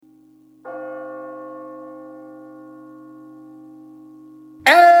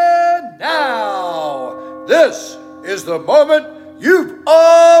is the moment you've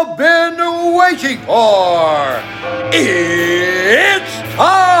all been waiting for. It's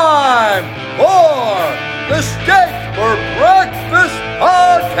time for the Steak for Breakfast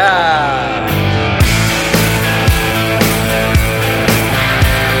Podcast.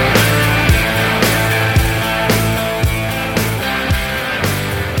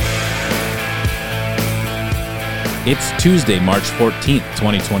 It's Tuesday, March 14th,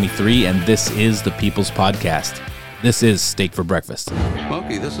 2023, and this is the People's Podcast. This is Steak for Breakfast.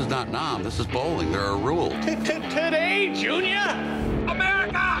 Smokey, this is not Nam. This is bowling. There are rules. Today, Junior,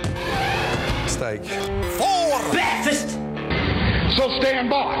 America! Steak For breakfast! So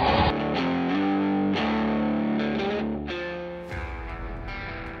stand by.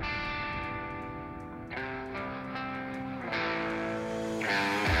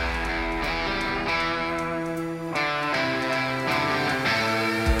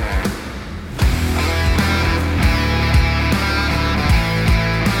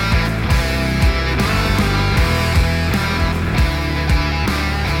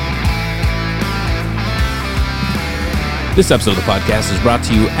 This episode of the podcast is brought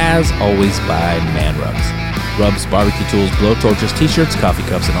to you, as always, by Man Rubs. Rubs, barbecue tools, blow torches, t-shirts, coffee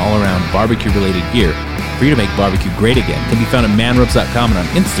cups, and all-around barbecue-related gear for you to make barbecue great again can be found at manrubs.com and on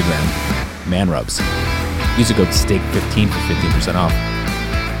Instagram, manrubs. Use the code STEAK15 for 15% off.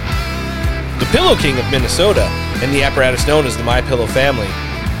 The Pillow King of Minnesota and the apparatus known as the MyPillow family.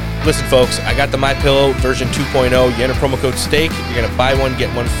 Listen, folks, I got the MyPillow version 2.0. You enter promo code STEAK, you're going to buy one,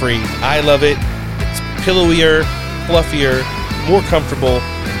 get one free. I love it. It's pillowier, fluffier, more comfortable,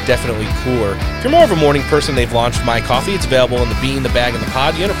 and definitely cooler. If you're more of a morning person, they've launched My Coffee. It's available in the bean, the bag, and the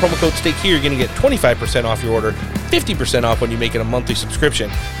pod. You enter promo code STEAK here, you're going to get 25% off your order, 50% off when you make it a monthly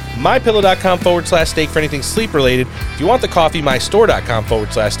subscription. MyPillow.com/steak for anything sleep related. If you want the coffee,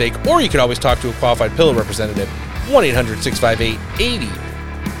 MyStore.com/steak, or you can always talk to a qualified pillow representative,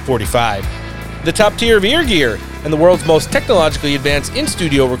 1-800-658-8045. The top tier of ear gear and the world's most technologically advanced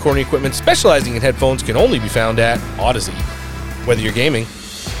in-studio recording equipment specializing in headphones can only be found at Odyssey. Whether you're gaming,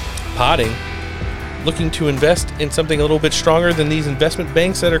 podding, looking to invest in something a little bit stronger than these investment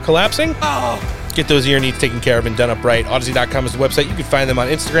banks that are collapsing, get those ear needs taken care of and done up right. Odyssey.com is the website. You can find them on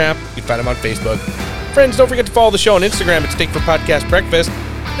Instagram. You can find them on Facebook. Friends, don't forget to follow the show on Instagram at Steak for Podcast Breakfast.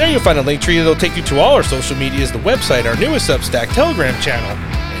 There you'll find a link tree that'll take you to all our social medias, the website, our newest Substack, Telegram channel,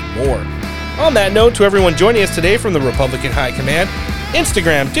 and more. On that note, to everyone joining us today from the Republican High Command,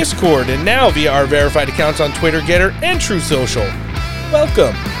 Instagram, Discord, and now via our verified accounts on Twitter, Getter, and Truth Social.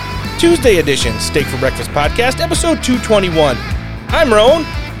 Welcome. Tuesday edition, Steak for Breakfast Podcast, episode 221. I'm Roan,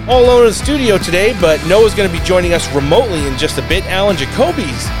 all alone in the studio today, but Noah's going to be joining us remotely in just a bit. Alan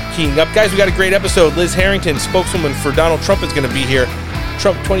Jacoby's keying up. Guys, we got a great episode. Liz Harrington, spokeswoman for Donald Trump, is going to be here.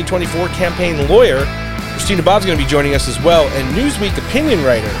 Trump 2024 campaign lawyer. Christina Bob's going to be joining us as well. And Newsweek opinion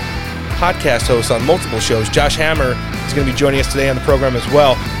writer, podcast host on multiple shows, Josh Hammer, is going to be joining us today on the program as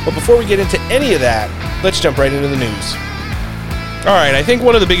well. But before we get into any of that, let's jump right into the news. All right, I think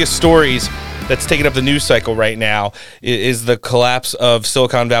one of the biggest stories that's taken up the news cycle right now is the collapse of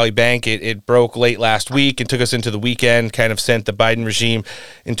Silicon Valley Bank. It broke late last week and took us into the weekend, kind of sent the Biden regime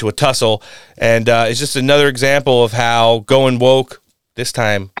into a tussle. And it's just another example of how going woke, this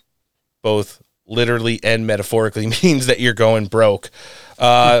time both literally and metaphorically, means that you're going broke.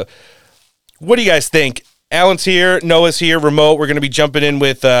 What do you guys think? Alan's here, Noah's here, remote. We're going to be jumping in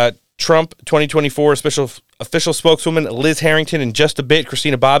with Trump 2024 official spokeswoman Liz Harrington in just a bit.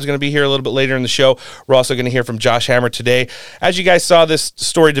 Christina Bob's going to be here a little bit later in the show. We're also going to hear from Josh Hammer today. As you guys saw this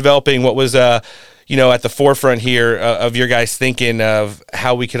story developing, what was at the forefront here of your guys thinking of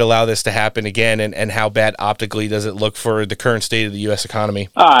how we could allow this to happen again, and how bad optically does it look for the current state of the U.S. economy?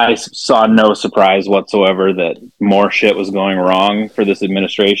 I saw no surprise whatsoever that more shit was going wrong for this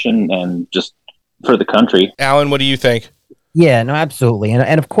administration and just for the country. Alan, what do you think? Yeah, no, absolutely.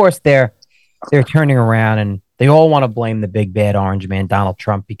 And of course, they're turning around and they all want to blame the big bad orange man, Donald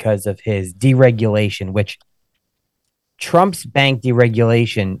Trump, because of his deregulation, which Trump's bank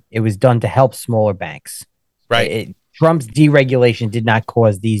deregulation, it was done to help smaller banks. Right. Trump's deregulation did not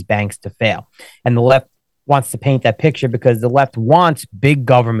cause these banks to fail. And the left wants to paint that picture because the left wants big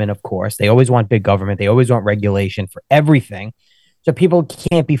government, of course. They always want big government. They always want regulation for everything. So people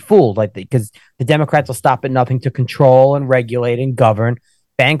can't be fooled, because the Democrats will stop at nothing to control and regulate and govern.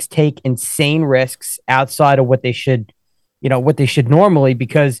 Banks take insane risks outside of what they should normally,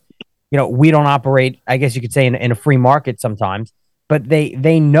 because we don't operate, I guess you could say, in a free market sometimes. But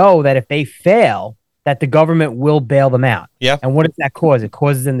they know that if they fail, that the government will bail them out. Yeah. And what does that cause? It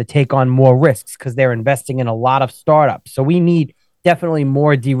causes them to take on more risks because they're investing in a lot of startups. So we need definitely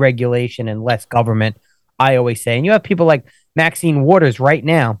more deregulation and less government. I always say. And you have people like Maxine Waters right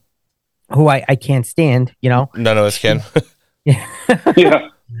now, who I can't stand, None of us can. Yeah.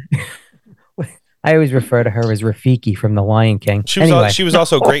 I always refer to her as Rafiki from The Lion King. She was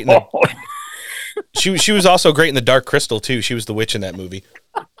also great in the she was also great in The Dark Crystal too. She was the witch in that movie.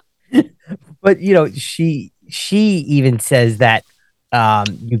 But she even says that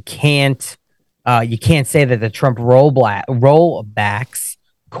you can't say that the Trump rollbacks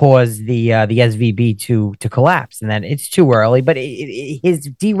caused the SVB to collapse, and that it's too early. But his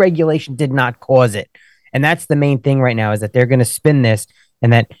deregulation did not cause it, and that's the main thing right now, is that they're going to spin this,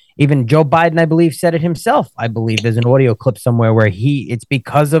 and that even Joe Biden, I believe, said it himself. I believe there's an audio clip somewhere where it's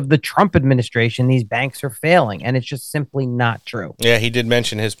because of the Trump administration these banks are failing, and it's just simply not true. Yeah, he did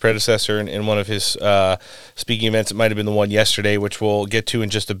mention his predecessor in one of his speaking events. It might have been the one yesterday, which we'll get to in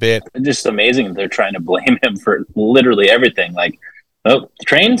just a bit. It's just amazing they're trying to blame him for literally everything. Like, oh, the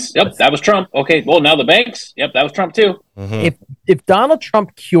trains? Yep, that was Trump. Okay, well, now the banks? Yep, that was Trump too. Mm-hmm. If Donald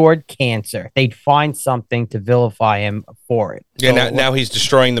Trump cured cancer, they'd find something to vilify him for it. Yeah, now he's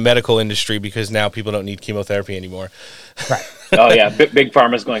destroying the medical industry because now people don't need chemotherapy anymore. Right. Oh, yeah, Big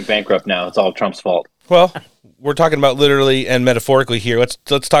Pharma's going bankrupt now. It's all Trump's fault. Well, we're talking about literally and metaphorically here. Let's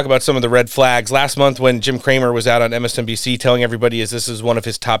talk about some of the red flags. Last month when Jim Cramer was out on MSNBC telling everybody this is one of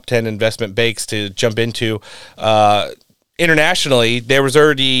his top 10 investment banks to jump into, internationally, there was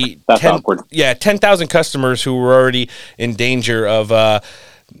already 10,000 customers who were already in danger of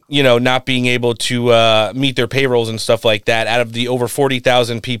not being able to meet their payrolls and stuff like that out of the over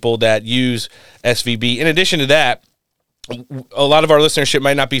 40,000 people that use SVB. In addition to that, a lot of our listenership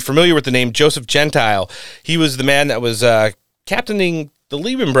might not be familiar with the name Joseph Gentile. He was the man that was captaining the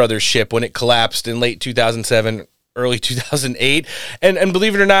Lehman Brothers ship when it collapsed in late 2007, early 2008. And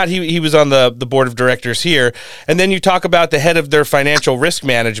believe it or not, he was on the board of directors here. And then you talk about the head of their financial risk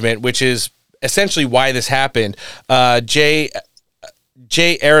management, which is essentially why this happened, Jay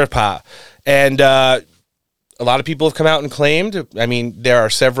Arapa. And a lot of people have come out and claimed, I mean, there are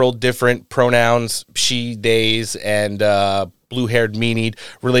several different pronouns, she, theys, and blue-haired meanied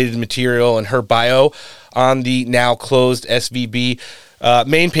related material in her bio on the now closed SVB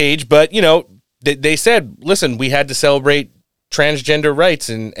main page. But, they said, listen, we had to celebrate transgender rights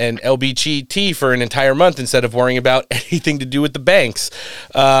and LBGT for an entire month instead of worrying about anything to do with the banks.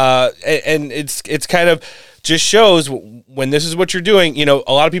 And it's kind of just shows when this is what you're doing. A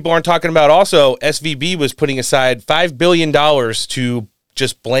lot of people aren't talking about also SVB was putting aside $5 billion to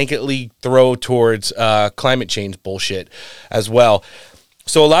just blanketly throw towards climate change bullshit as well.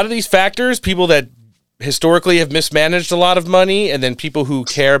 So a lot of these factors, people that historically have mismanaged a lot of money, and then people who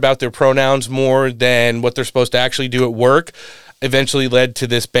care about their pronouns more than what they're supposed to actually do at work, eventually led to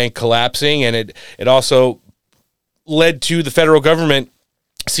this bank collapsing. And it also led to the federal government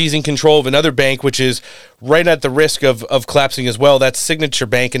seizing control of another bank, which is right at the risk of collapsing as well. That's Signature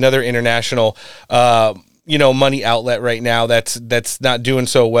Bank, another international money outlet right now that's not doing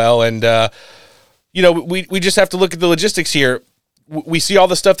so well. And we just have to look at the logistics here. We see all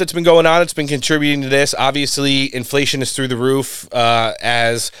the stuff that's been going on. It's been contributing to this. Obviously, inflation is through the roof.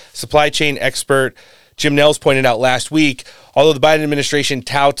 As supply chain expert Jim Nels pointed out last week, although the Biden administration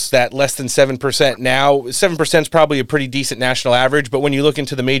touts that less than 7% now, 7% is probably a pretty decent national average. But when you look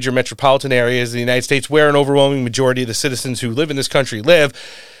into the major metropolitan areas of the United States, where an overwhelming majority of the citizens who live in this country live,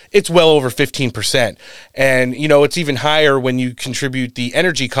 it's well over 15%. And, it's even higher when you contribute the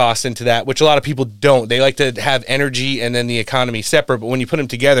energy costs into that, which a lot of people don't. They like to have energy and then the economy separate. But when you put them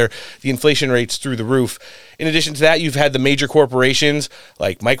together, the inflation rate's through the roof. In addition to that, you've had the major corporations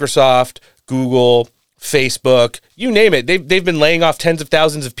like Microsoft, Google, Facebook, you name it. They've been laying off tens of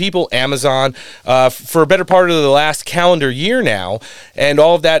thousands of people, Amazon, for a better part of the last calendar year now. And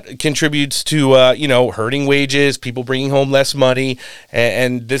all of that contributes to, hurting wages, people bringing home less money.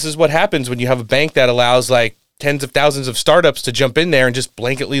 And this is what happens when you have a bank that allows like tens of thousands of startups to jump in there and just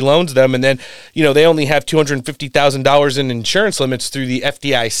blanketly loans them. And then, they only have $250,000 in insurance limits through the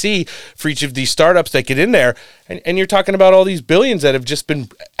FDIC for each of these startups that get in there. And you're talking about all these billions that have just been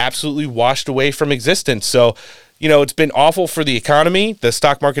absolutely washed away from existence. So, it's been awful for the economy. The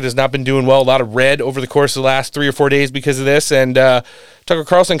stock market has not been doing well. A lot of red over the course of the last 3 or 4 days because of this. And Tucker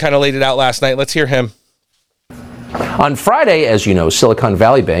Carlson kind of laid it out last night. Let's hear him. On Friday, as you know, Silicon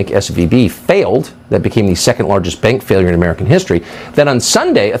Valley Bank, SVB, failed. That became the second largest bank failure in American history. Then on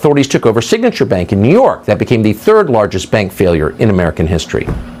Sunday, authorities took over Signature Bank in New York. That became the third largest bank failure in American history.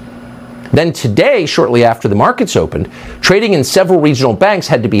 Then today, shortly after the markets opened, trading in several regional banks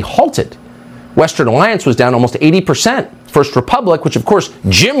had to be halted. Western Alliance was down almost 80%. First Republic, which of course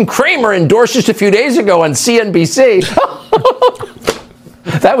Jim Cramer endorsed just a few days ago on CNBC,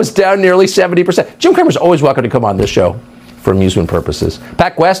 That was down nearly 70%. Jim Cramer's always welcome to come on this show for amusement purposes.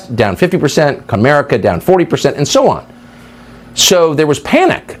 PacWest down 50%, Comerica down 40%, and so on. So there was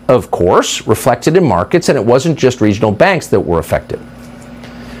panic, of course, reflected in markets, and it wasn't just regional banks that were affected.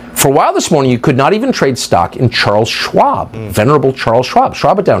 For a while this morning, you could not even trade stock in Charles Schwab, venerable Charles Schwab.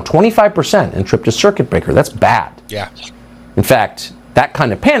 Schwab down 25% and tripped a circuit breaker. That's bad. Yeah. In fact, that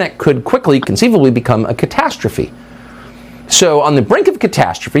kind of panic could quickly, conceivably become a catastrophe. So on the brink of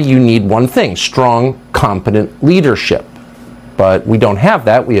catastrophe, you need one thing: strong, competent leadership. But we don't have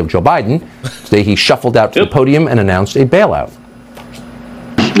that. We have Joe Biden. Today he shuffled out to the podium and announced a bailout.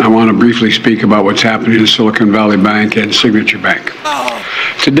 I want to briefly speak about what's happening in Silicon Valley Bank and Signature Bank.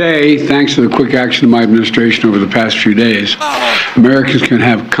 Today, thanks to the quick action of my administration over the past few days, Americans can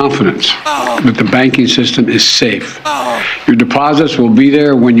have confidence that the banking system is safe. Your deposits will be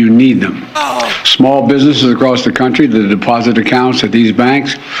there when you need them. Small businesses across the country, the deposit accounts at these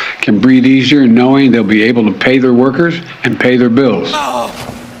banks can breathe easier knowing they'll be able to pay their workers and pay their bills.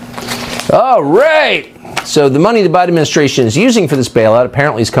 All right. So the money the Biden administration is using for this bailout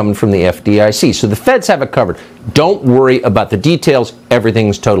apparently is coming from the FDIC. So the feds have it covered. Don't worry about the details.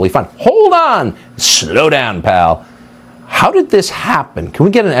 Everything's totally fine. Hold on. Slow down, pal. How did this happen? Can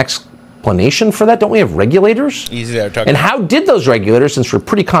we get an explanation for that? Don't we have regulators? Easy there. And how did those regulators, since we're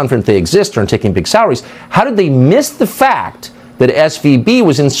pretty confident they exist, are taking big salaries, how did they miss the fact that SVB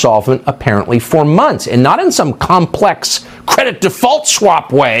was insolvent apparently for months, and not in some complex credit default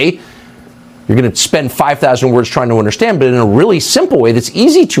swap way? You're going to spend 5,000 words trying to understand, but in a really simple way that's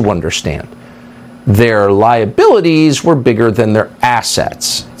easy to understand. Their liabilities were bigger than their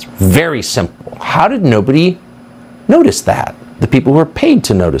assets. It's very simple. How did nobody notice that? The people who were paid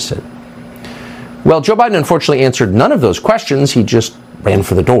to notice it. Well, Joe Biden unfortunately answered none of those questions. He just ran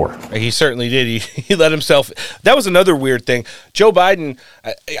for the door. He certainly did. He let himself. That was another weird thing. Joe Biden,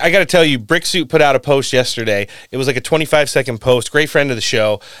 I got to tell you, Bricksuit put out a post yesterday. It was like a 25-second post. Great friend of the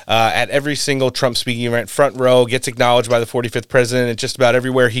show. At every single Trump speaking event, front row, gets acknowledged by the 45th president at just about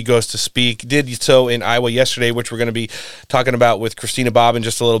everywhere he goes to speak. Did so in Iowa yesterday, which we're going to be talking about with Christina Bobb in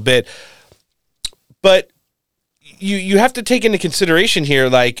just a little bit. But you have to take into consideration here,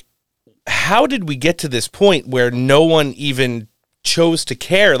 like, how did we get to this point where no one even chose to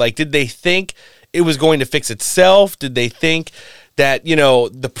care? Like, did they think it was going to fix itself? Did they think that, you know,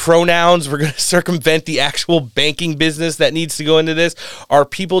 the pronouns were going to circumvent the actual banking business that needs to go into this? Are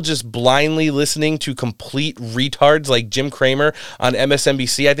people just blindly listening to complete retards like Jim Cramer on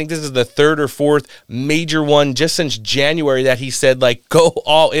MSNBC? I think this is the third or fourth major one just since January that he said, like, go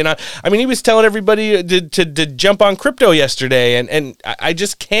all in on. I mean, he was telling everybody to jump on crypto yesterday, and I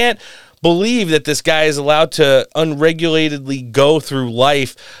just can't believe that this guy is allowed to unregulatedly go through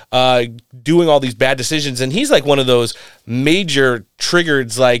life doing all these bad decisions. And he's like one of those major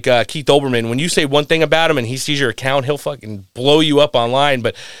triggers like Keith Olbermann. When you say one thing about him and he sees your account, he'll fucking blow you up online.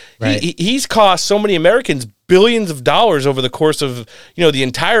 But right. He's cost so many Americans billions of dollars over the course of, you know, the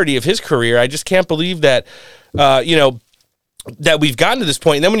entirety of his career. I just can't believe that, that we've gotten to this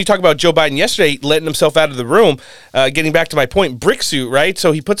point. And then when you talk about Joe Biden yesterday letting himself out of the room, getting back to my point, Bricksuit, right?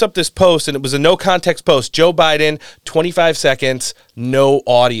 So he puts up this post, and it was a no context post. Joe Biden, 25 seconds, no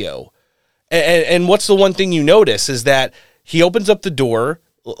audio. And what's the one thing you notice is that he opens up the door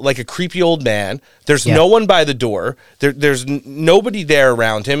like a creepy old man. There's no one by the door. There's nobody there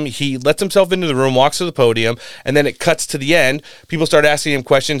around him. He lets himself into the room, walks to the podium, and then it cuts to the end. People start asking him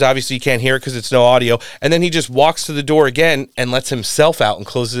questions. Obviously, you can't hear it because it's no audio. And then he just walks to the door again and lets himself out and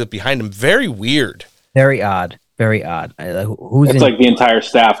closes it behind him. Very weird. Very odd. Very odd. It's like the entire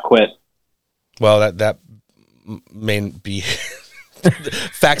staff quit. Well, that may be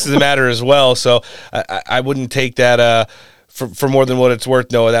facts of the matter as well. So I wouldn't take that for more than what it's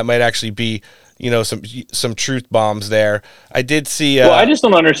worth, Noah. That might actually be, you know, some truth bombs there. I did see. Well, I just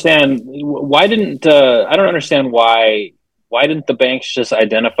don't understand why didn't the banks just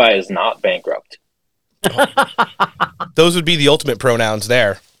identify as not bankrupt? Those would be the ultimate pronouns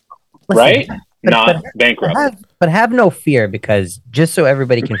there, right? Not bankrupt. But have no fear, because just so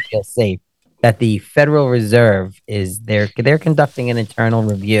everybody can feel safe, that the Federal Reserve is they're conducting an internal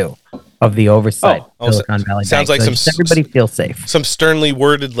review of the oversight. Silicon Valley sounds Bank. like so everybody feels safe. Some sternly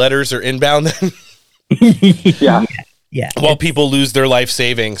worded letters are inbound then. Yeah. While people lose their life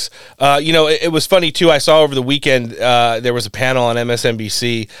savings. It was funny too. I saw over the weekend there was a panel on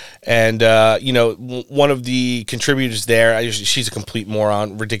MSNBC, and one of the contributors there, she's a complete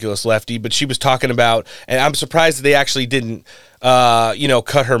moron, ridiculous lefty, but she was talking about, and I'm surprised that they actually didn't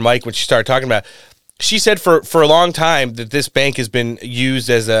cut her mic when she started talking about it. She said for a long time that this bank has been used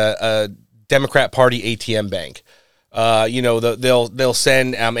as a Democrat Party ATM bank. They'll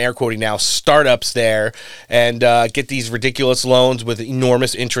send, I'm air quoting now, startups there and get these ridiculous loans with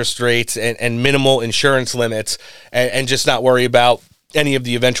enormous interest rates and minimal insurance limits and just not worry about any of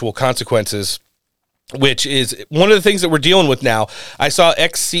the eventual consequences, which is one of the things that we're dealing with now. I saw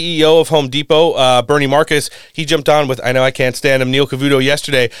ex-CEO of Home Depot, Bernie Marcus, he jumped on with, I know I can't stand him, Neil Cavuto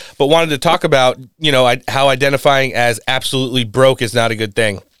yesterday, but wanted to talk about, how identifying as absolutely broke is not a good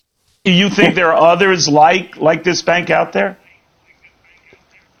thing. Do you think there are others like this bank out there?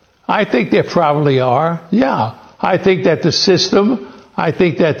 I think there probably are, yeah. I think that the system, I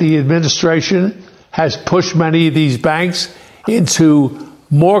think that the administration has pushed many of these banks into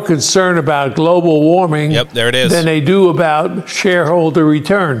more concern about global warming there it is. than they do about shareholder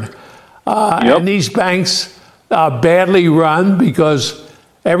return. And these banks are badly run because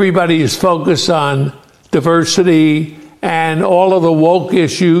everybody is focused on diversity and all of the woke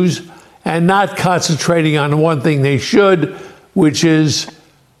issues and not concentrating on one thing they should, which is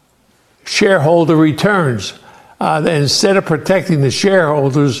shareholder returns. Instead of protecting the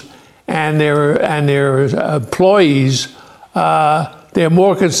shareholders and their employees, they're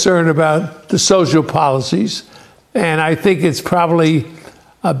more concerned about the social policies. And I think it's probably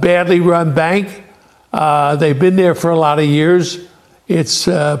a badly run bank. They've been there for a lot of years. It's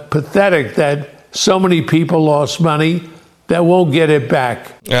pathetic that so many people lost money that won't get it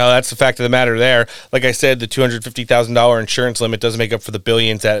back. Well, that's the fact of the matter there. Like I said, the $250,000 insurance limit doesn't make up for the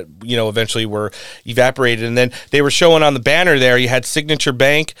billions that, eventually were evaporated. And then they were showing on the banner there, you had Signature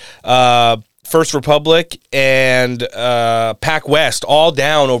Bank, First Republic, and PacWest all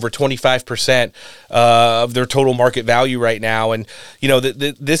down over 25% of their total market value right now. And,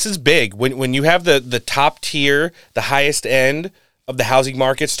 this is big. When you have the top tier, the highest end of the housing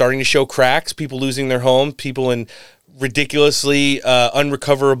market starting to show cracks, people losing their home, people in ridiculously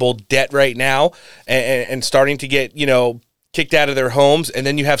unrecoverable debt right now and starting to get, kicked out of their homes. And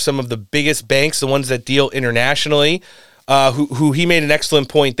then you have some of the biggest banks, the ones that deal internationally, who he made an excellent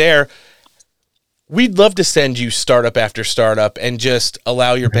point there. We'd love to send you startup after startup and just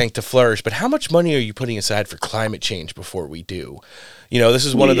allow your bank to flourish. But how much money are you putting aside for climate change before we do? This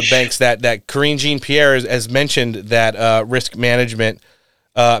is one of the banks that Karine Jean-Pierre has mentioned, that risk management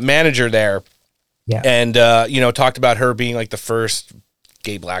manager there. Yeah. And, talked about her being like the first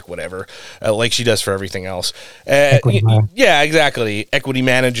gay, black, whatever, like she does for everything else. Yeah, exactly. Equity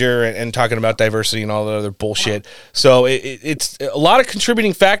manager and talking about diversity and all the other bullshit. So it's a lot of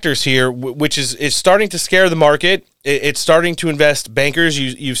contributing factors here, which is starting to scare the market. It's starting to invest bankers.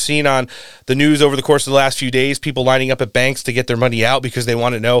 You've seen on the news over the course of the last few days, people lining up at banks to get their money out because they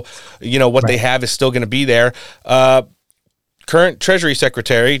want to know, what they have is still going to be there. Current Treasury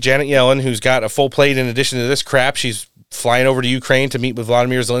Secretary Janet Yellen, who's got a full plate in addition to this crap, she's flying over to Ukraine to meet with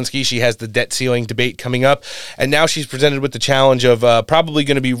Vladimir Zelensky. She has the debt ceiling debate coming up. And now she's presented with the challenge of probably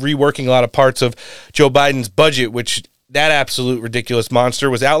going to be reworking a lot of parts of Joe Biden's budget, which that absolute ridiculous monster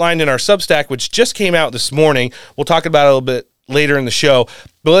was outlined in our Substack, which just came out this morning. We'll talk about it a little bit later in the show.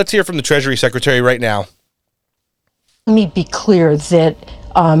 But let's hear from the Treasury Secretary right now. Let me be clear that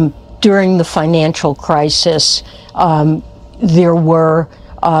during the financial crisis, there were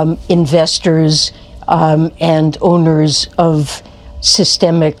investors and owners of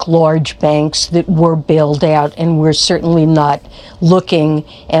systemic large banks that were bailed out, and we're certainly not looking,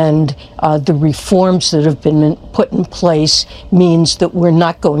 and the reforms that have been put in place means that we're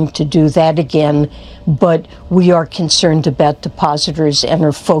not going to do that again, but we are concerned about depositors and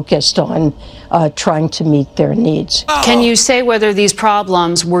are focused on trying to meet their needs. Can you say whether these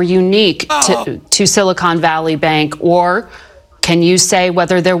problems were unique to Silicon Valley Bank, or can you say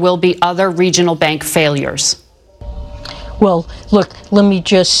whether there will be other regional bank failures? Well, look, let me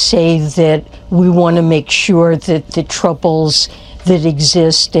just say that we want to make sure that the troubles that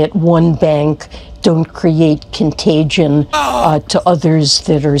exist at one bank don't create contagion to others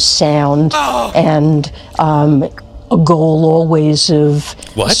that are sound. And a goal always of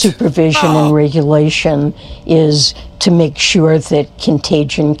supervision and regulation is to make sure that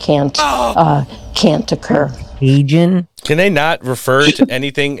contagion can't occur. Contagion? Can they not refer to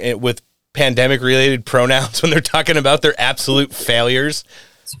anything with pandemic-related pronouns when they're talking about their absolute failures?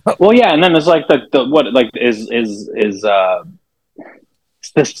 Well, yeah, and then there's like is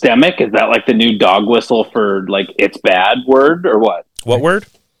systemic? Is that like the new dog whistle for like it's bad word or what? What word?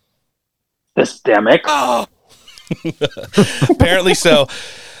 Systemic. Apparently so.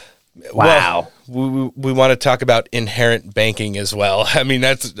 Wow. Well, we want to talk about inherent banking as well. I mean,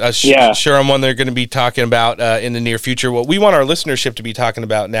 that's sure I'm one they're going to be talking about in the near future. What we want our listenership to be talking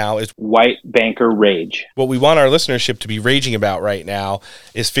about now is white banker rage. What we want our listenership to be raging about right now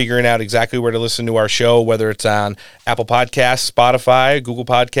is figuring out exactly where to listen to our show, whether it's on Apple Podcasts, Spotify, Google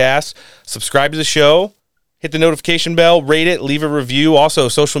Podcasts. Subscribe to the show. Hit the notification bell, rate it, leave a review. Also,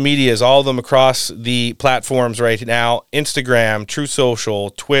 social medias, all of them across the platforms right now. Instagram, True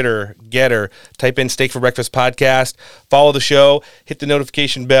Social, Twitter, Getter. Type in Steak for Breakfast Podcast. Follow the show. Hit the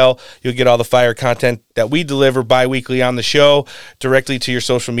notification bell. You'll get all the fire content that we deliver bi-weekly on the show directly to your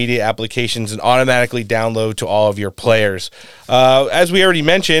social media applications and automatically download to all of your players. As we already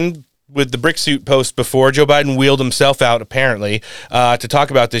mentioned, with the brick suit post before, Joe Biden wheeled himself out, apparently, to talk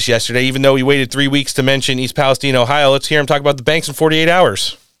about this yesterday, even though he waited 3 weeks to mention East Palestine, Ohio. Let's hear him talk about the banks in 48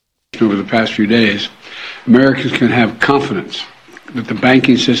 hours. Over the past few days, Americans can have confidence that the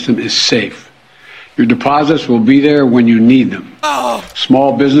banking system is safe. Your deposits will be there when you need them.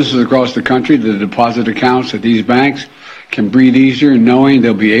 Small businesses across the country, the deposit accounts at these banks can breathe easier knowing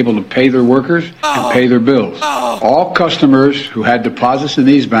they'll be able to pay their workers and pay their bills. All customers who had deposits in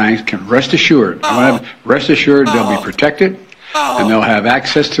these banks can rest assured. They'll be protected and they'll have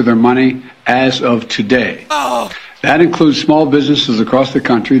access to their money as of today. That includes small businesses across the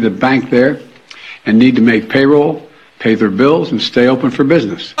country that bank there and need to make payroll, pay their bills, and stay open for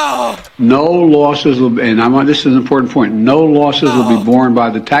business. No losses will be, and this is an important point, no losses will be borne by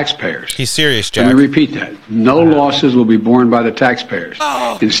the taxpayers. He's serious, Jack. Let me repeat that. No losses will be borne by the taxpayers.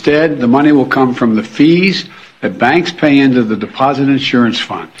 Instead, the money will come from the fees that banks pay into the Deposit Insurance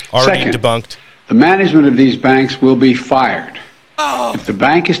Fund. Already debunked. The management of these banks will be fired. If the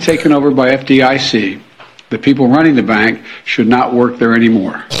bank is taken over by FDIC, the people running the bank should not work there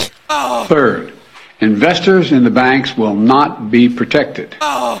anymore. Third, investors in the banks will not be protected.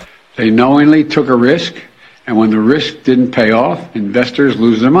 They knowingly took a risk, and when the risk didn't pay off, investors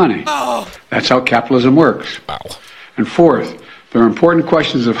lose their money. That's how capitalism works. And fourth, there are important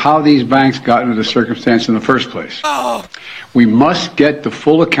questions of how these banks got into the circumstance in the first place. We must get the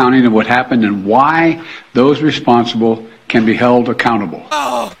full accounting of what happened and why those responsible can be held accountable.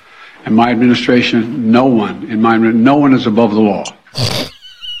 In my administration, no one is above the law.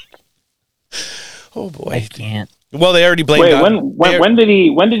 Oh boy, I can't. Well, they already blamed. Wait, when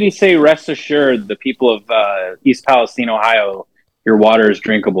did he say rest assured the people of East Palestine, Ohio, your water is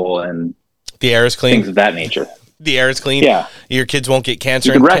drinkable and the air is clean, things of that nature? The air is clean. Yeah, your kids won't get cancer.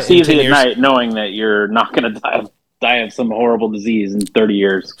 You can rest easy at night knowing that you're not going to die of some horrible disease in 30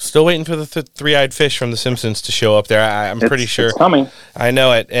 years. Still waiting for the three-eyed fish from The Simpsons to show up there. I'm pretty sure it's coming. I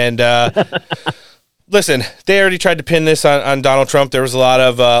know it, and. Listen, they already tried to pin this on Donald Trump. There was a lot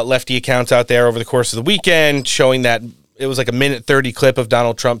of lefty accounts out there over the course of the weekend showing that it was like a minute 30 clip of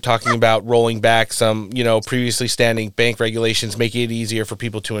Donald Trump talking about rolling back some, previously standing bank regulations, making it easier for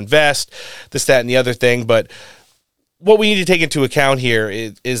people to invest, this, that, and the other thing. But what we need to take into account here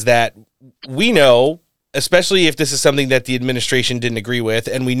is that we know, especially if this is something that the administration didn't agree with,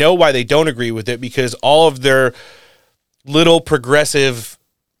 and we know why they don't agree with it, because all of their little progressive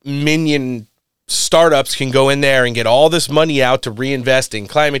minion startups can go in there and get all this money out to reinvest in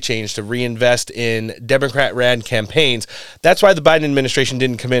climate change, to reinvest in Democrat-ran campaigns. That's why the Biden administration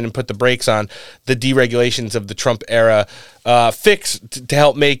didn't come in and put the brakes on the deregulations of the Trump era fix to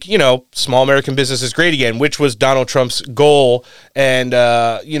help make, small American businesses great again, which was Donald Trump's goal and,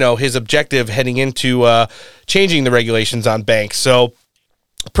 his objective heading into changing the regulations on banks. So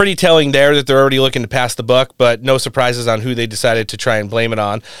pretty telling there that they're already looking to pass the buck, but no surprises on who they decided to try and blame it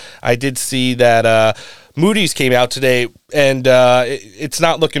on. I did see that Moody's came out today, and it's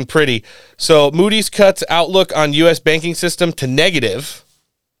not looking pretty. So Moody's cuts outlook on U.S. banking system to negative,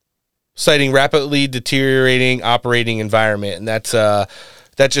 citing rapidly deteriorating operating environment. And that's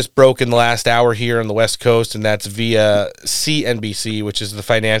that just broke in the last hour here on the West Coast, and that's via CNBC, which is the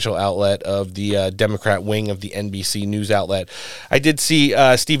financial outlet of the Democrat wing of the NBC news outlet. I did see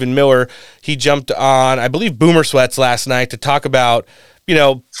Stephen Miller. He jumped on, I believe, Boomer Sweats last night to talk about,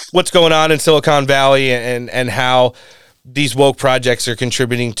 what's going on in Silicon Valley and how these woke projects are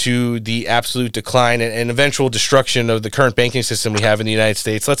contributing to the absolute decline and eventual destruction of the current banking system we have in the United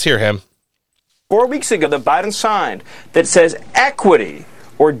States. Let's hear him. 4 weeks ago, that Biden signed that says equity,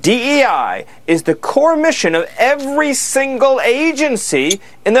 or DEI, is the core mission of every single agency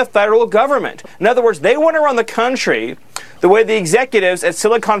in the federal government. In other words, they want to run the country the way the executives at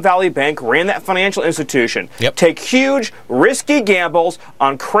Silicon Valley Bank ran that financial institution. Yep. Take huge, risky gambles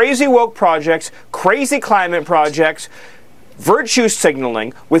on crazy woke projects, crazy climate projects. virtue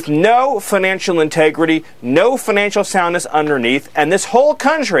signaling with no financial integrity, no financial soundness underneath, and this whole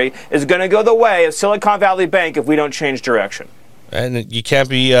country is going to go the way of Silicon Valley Bank if we don't change direction. And you can't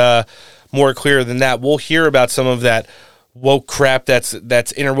be more clear than that. We'll hear about some of that woke crap that's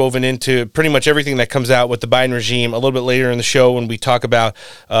interwoven into pretty much everything that comes out with the Biden regime a little bit later in the show when we talk about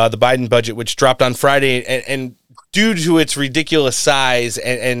the Biden budget, which dropped on Friday, and due to its ridiculous size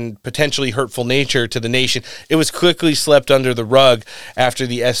and potentially hurtful nature to the nation, it was quickly swept under the rug after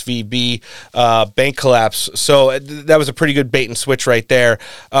the SVB bank collapse. So that was a pretty good bait and switch right there.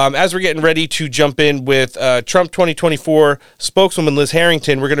 As we're getting ready to jump in with Trump 2024 spokeswoman Liz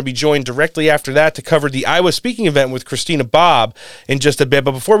Harrington, we're going to be joined directly after that to cover the Iowa speaking event with Christina Bobb in just a bit.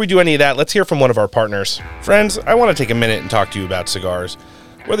 But before we do any of that, let's hear from one of our partners. Friends, I want to take a minute and talk to you about cigars.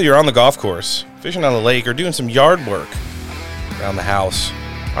 Whether you're on the golf course, fishing on the lake, or doing some yard work around the house,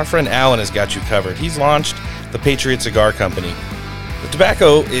 our friend Alan has got you covered. He's launched the Patriot Cigar Company. The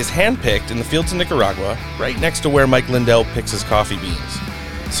tobacco is hand-picked in the fields of Nicaragua, right next to where Mike Lindell picks his coffee beans.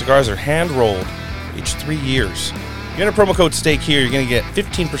 The cigars are hand-rolled, aged 3 years. You enter promo code STEAK here, you're going to get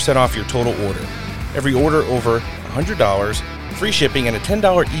 15% off your total order. Every order over $100, free shipping, and a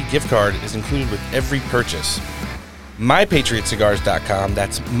 $10 e-gift card is included with every purchase. MyPatriotCigars.com.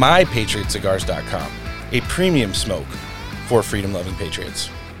 That's MyPatriotCigars.com. A premium smoke for freedom-loving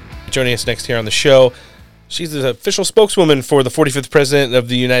patriots. Joining us next here on the show, she's the official spokeswoman for the 45th President of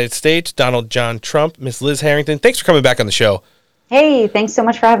the United States, Donald John Trump, Miss Liz Harrington. Thanks for coming back on the show. Hey, thanks so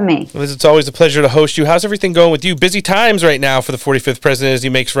much for having me. Liz, it's always a pleasure to host you. How's everything going with you? Busy times right now for the 45th President as he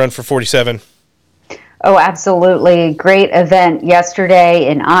makes run for 47. Oh, absolutely. Great event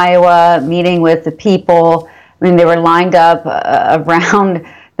yesterday in Iowa, meeting with the people. I mean, they were lined up around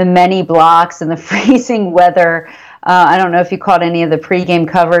the many blocks in the freezing weather. I don't know if you caught any of the pregame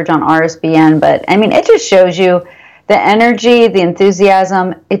coverage on RSBN, but I mean, it just shows you the energy, the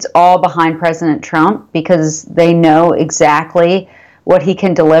enthusiasm. It's all behind President Trump because they know exactly what he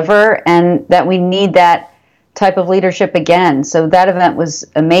can deliver and that we need that type of leadership again. So that event was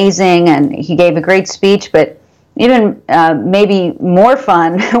amazing, and he gave a great speech, but even maybe more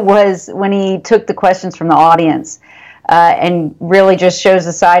fun was when he took the questions from the audience and really just shows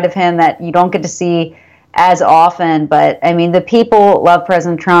a side of him that you don't get to see as often. But, I mean, the people love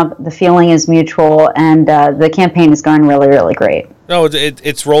President Trump. The feeling is mutual, and the campaign is going really, really great. No,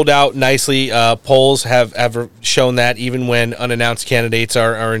 it's rolled out nicely. Polls have shown that even when unannounced candidates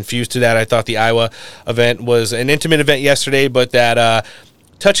are infused to that. I thought the Iowa event was an intimate event yesterday, but that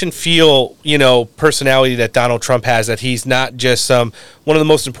touch and feel, personality that Donald Trump has, that he's not just one of the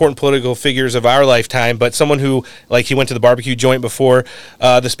most important political figures of our lifetime, but someone who, like, he went to the barbecue joint before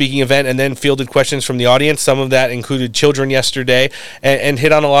the speaking event and then fielded questions from the audience. Some of that included children yesterday, and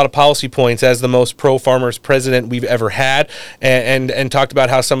hit on a lot of policy points as the most pro-farmers president we've ever had, and talked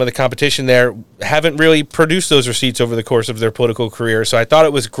about how some of the competition there haven't really produced those receipts over the course of their political career. So I thought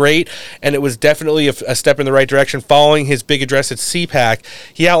it was great, and it was definitely a step in the right direction. Following his big address at CPAC,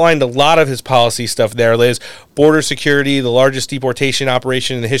 he outlined a lot of his policy stuff there, Liz. Border security, the largest deportation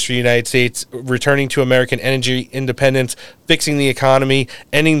operation in the history of the United States, returning to American energy independence, fixing the economy,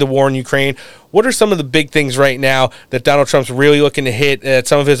 ending the war in Ukraine. What are some of the big things right now that Donald Trump's really looking to hit that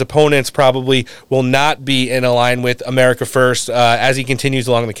some of his opponents probably will not be in line with America First as he continues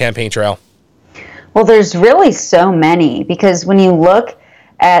along the campaign trail? Well, there's really so many, because when you look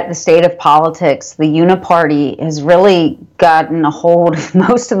at the state of politics, the uniparty has really gotten a hold of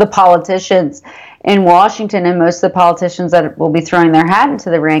most of the politicians in Washington and most of the politicians that will be throwing their hat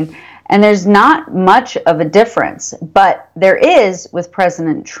into the ring. And there's not much of a difference, but there is with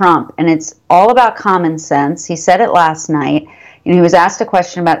President Trump, and it's all about common sense. He said it last night. He was asked a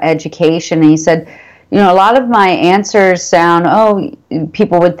question about education, and he said, a lot of my answers sound,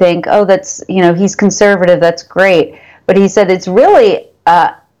 people would think, that's, he's conservative, that's great. But he said it's really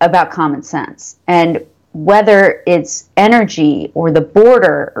about common sense. And whether it's energy or the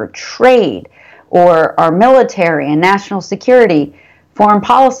border or trade or our military and national security, foreign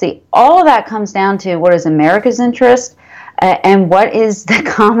policy, all of that comes down to what is America's interest and what is the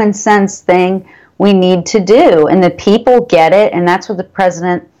common sense thing we need to do. And the people get it, and that's what the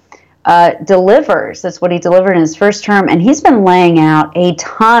president delivers. That's what he delivered in his first term. And he's been laying out a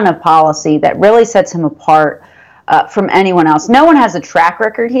ton of policy that really sets him apart from anyone else. No one has a track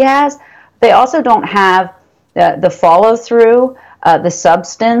record he has. They also don't have the follow-through, the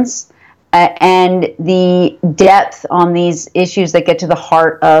substance, and the depth on these issues that get to the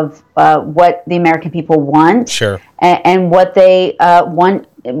heart of what the American people want. Sure. And what they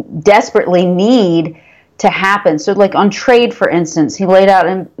desperately need to happen. So like on trade, for instance, he laid out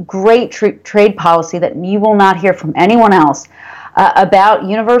a great trade policy that you will not hear from anyone else about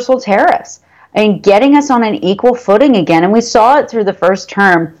universal tariffs and getting us on an equal footing again. And we saw it through the first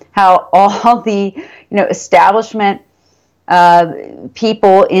term, how all the establishment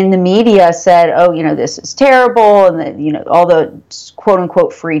people in the media said, oh, this is terrible. And all the quote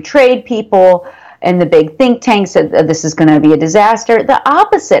unquote free trade people and the big think tanks said this is going to be a disaster. The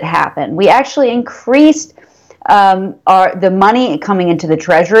opposite happened. We actually increased the money coming into the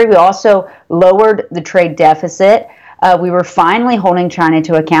Treasury. We also lowered the trade deficit. We were finally holding China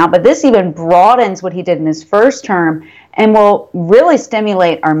to account, but this even broadens what he did in his first term and will really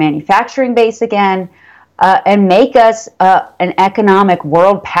stimulate our manufacturing base again and make us an economic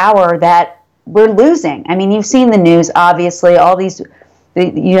world power that we're losing. I mean, you've seen the news, obviously,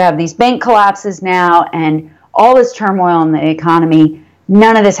 you have these bank collapses now and all this turmoil in the economy.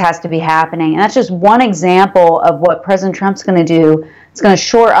 None of this has to be happening. And that's just one example of what President Trump's going to do. It's going to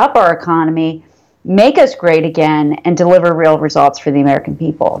shore up our economy, make us great again, and deliver real results for the American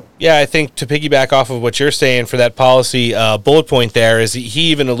people. Yeah, I think to piggyback off of what you're saying for that policy bullet point there is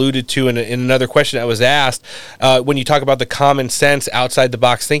he even alluded to in another question that was asked, when you talk about the common sense outside the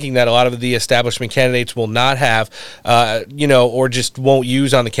box thinking that a lot of the establishment candidates will not have, or just won't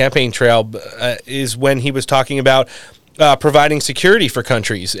use on the campaign trail, is when he was talking about providing security for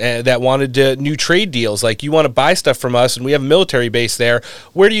countries that wanted new trade deals. Like, you want to buy stuff from us and we have a military base there.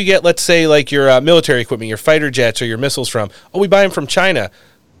 Where do you get, let's say, like your military equipment, your fighter jets or your missiles from? Oh, we buy them from China.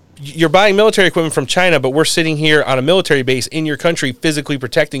 You're buying military equipment from China, but we're sitting here on a military base in your country physically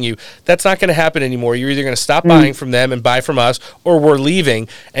protecting you. That's not going to happen anymore. You're either going to stop buying from them and buy from us, or we're leaving.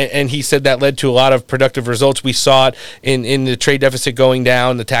 And he said that led to a lot of productive results. We saw it in the trade deficit going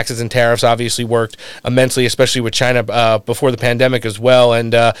down. The taxes and tariffs obviously worked immensely, especially with China before the pandemic as well.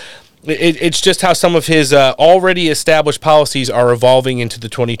 And it's just how some of his already established policies are evolving into the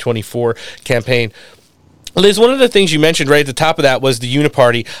 2024 campaign. Liz, one of the things you mentioned right at the top of that was the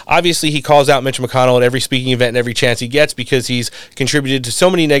Uniparty. Obviously, he calls out Mitch McConnell at every speaking event and every chance he gets because he's contributed to so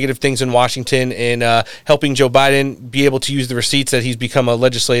many negative things in Washington in helping Joe Biden be able to use the receipts that he's become a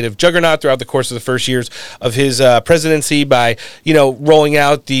legislative juggernaut throughout the course of the first years of his presidency by, rolling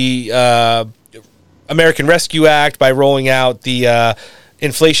out the American Rescue Act, by rolling out the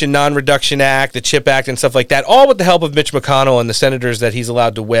Inflation Non-Reduction Act, the CHIP Act, and stuff like that, all with the help of Mitch McConnell and the senators that he's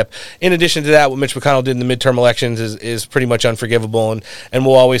allowed to whip. In addition to that, what Mitch McConnell did in the midterm elections is pretty much unforgivable, and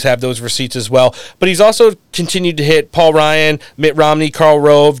we'll always have those receipts as well. But he's also continued to hit Paul Ryan, Mitt Romney, Karl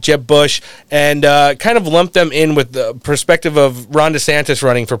Rove, Jeb Bush, and kind of lump them in with the perspective of Ron DeSantis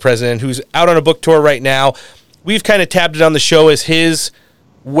running for president, who's out on a book tour right now. We've kind of tabbed it on the show as his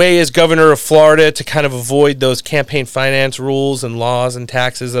way as governor of Florida to kind of avoid those campaign finance rules and laws and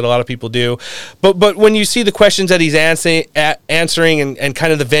taxes that a lot of people do. But when you see the questions that he's answering and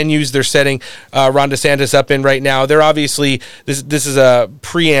kind of the venues they're setting Ron DeSantis up in right now, they're obviously, this is a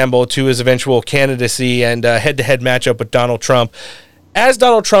preamble to his eventual candidacy and head-to-head matchup with Donald Trump. As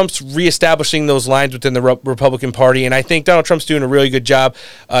Donald Trump's reestablishing those lines within the Republican Party, and I think Donald Trump's doing a really good job,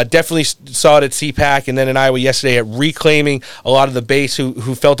 definitely saw it at CPAC and then in Iowa yesterday at reclaiming a lot of the base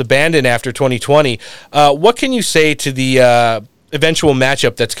who felt abandoned after 2020. What can you say to the eventual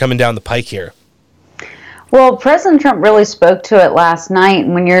matchup that's coming down the pike here? Well, President Trump really spoke to it last night.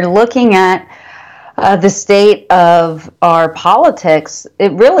 When you're looking at the state of our politics,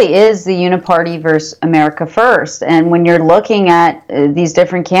 it really is the Uniparty versus America First. And when you're looking at these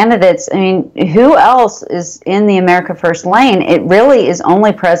different candidates, I mean, who else is in the America First lane? It really is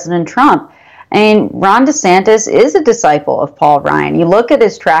only President Trump. I mean, Ron DeSantis is a disciple of Paul Ryan. You look at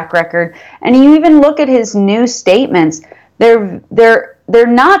his track record, and you even look at his new statements. They're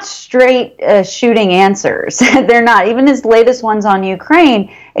not straight shooting answers. They're not. Even his latest ones on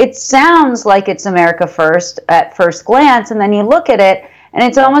Ukraine, it sounds like it's America First at first glance, and then you look at it, and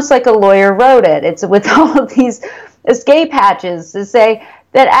it's almost like a lawyer wrote it. It's with all of these escape hatches to say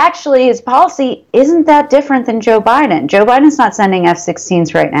that actually his policy isn't that different than Joe Biden. Joe Biden's not sending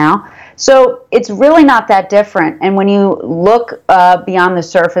F-16s right now. So it's really not that different. And when you look beyond the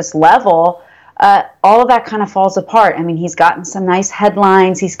surface level, all of that kind of falls apart. I mean, he's gotten some nice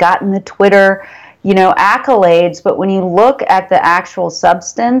headlines. He's gotten the Twitter, accolades. But when you look at the actual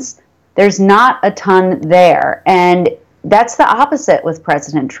substance, there's not a ton there. And that's the opposite with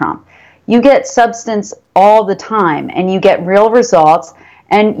President Trump. You get substance all the time, and you get real results,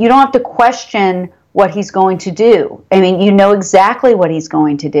 and you don't have to question what he's going to do. I mean, you know exactly what he's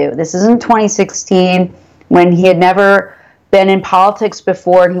going to do. This isn't 2016 when he had never been in politics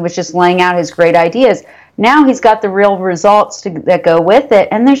before and he was just laying out his great ideas. Now he's got the real results that go with it,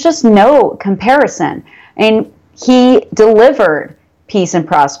 and there's just no comparison. And he delivered peace and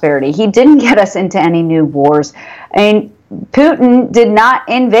prosperity. He didn't get us into any new wars. And Putin did not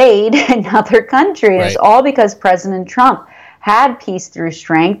invade another country. And it's all because President Trump had peace through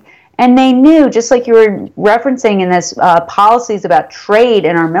strength. And they knew, just like you were referencing in this policies about trade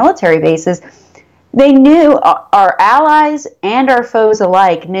in our military bases, they knew, our allies and our foes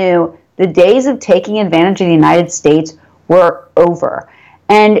alike knew, the days of taking advantage of the United States were over.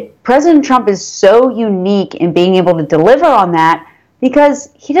 And President Trump is so unique in being able to deliver on that because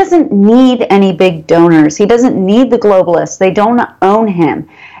he doesn't need any big donors. He doesn't need the globalists. They don't own him.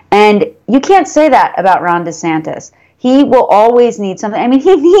 And you can't say that about Ron DeSantis. He will always need something. I mean,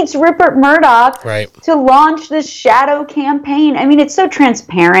 he needs Rupert Murdoch to launch this shadow campaign. I mean, it's so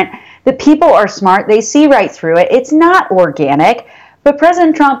transparent. The people are smart. They see right through it. It's not organic. But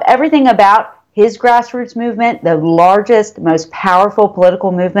President Trump, everything about his grassroots movement, the largest, most powerful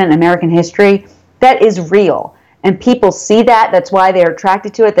political movement in American history, that is real. And people see that. That's why they're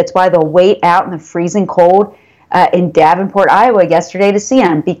attracted to it. That's why they'll wait out in the freezing cold in Davenport, Iowa yesterday to see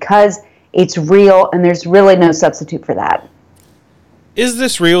him, because it's real and there's really no substitute for that. Is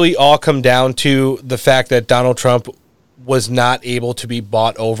this really all come down to the fact that Donald Trump was not able to be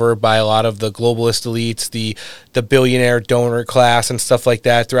bought over by a lot of the globalist elites, the billionaire donor class and stuff like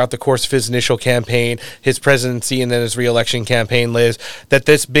that throughout the course of his initial campaign, his presidency, and then his re-election campaign, Liz, that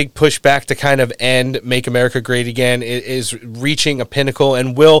this big pushback to kind of end Make America Great Again is reaching a pinnacle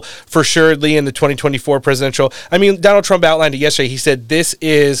and will for surely in the 2024 presidential. I mean, Donald Trump outlined it yesterday. He said, this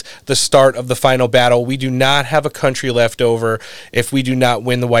is the start of the final battle. We do not have a country left over if we do not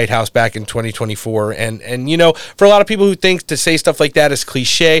win the White House back in 2024. And you know, for a lot of people who think to say stuff like that is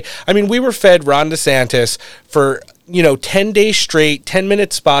cliche, I mean, we were fed Ron DeSantis for 10 days straight,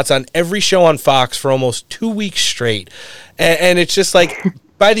 10-minute spots on every show on Fox for almost 2 weeks straight. And it's just like,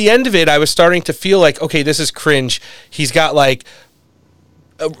 by the end of it, I was starting to feel like, okay, this is cringe. He's got like,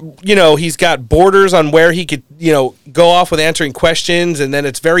 he's got borders on where he could, go off with answering questions. And then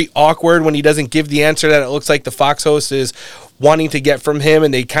it's very awkward when he doesn't give the answer that it looks like the Fox host is wanting to get from him,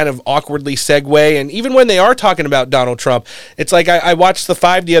 and they kind of awkwardly segue. And even when they are talking about Donald Trump, it's like I watched The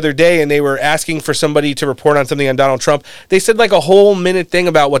Five the other day, and they were asking for somebody to report on something on Donald Trump. They said like a whole minute thing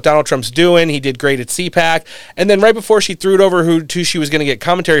about what Donald Trump's doing. He did great at CPAC. And then right before she threw it over who she was going to get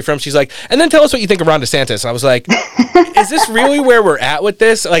commentary from, she's like, and then tell us what you think of Ron DeSantis. And I was like, is this really where we're at with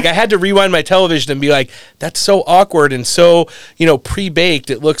this? Like, I had to rewind my television and be like, that's so awkward and so, pre-baked.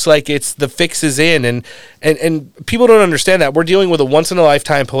 It looks like it's the fix is in. And people don't understand that. We're dealing with a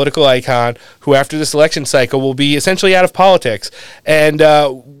once-in-a-lifetime political icon who, after this election cycle, will be essentially out of politics. And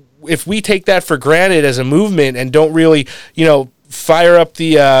if we take that for granted as a movement and don't really, fire up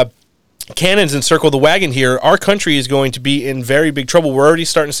the cannons and circle the wagon here, our country is going to be in very big trouble. We're already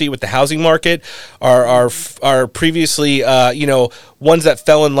starting to see it with the housing market. Our previously, ones that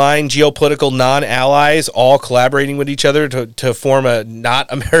fell in line, geopolitical non-allies, all collaborating with each other to form a not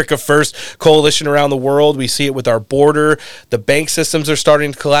America First coalition around the world. We see it with our border. The bank systems are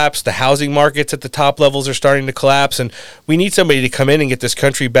starting to collapse. The housing markets at the top levels are starting to collapse. And we need somebody to come in and get this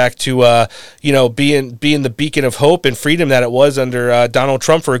country back to, being the beacon of hope and freedom that it was under Donald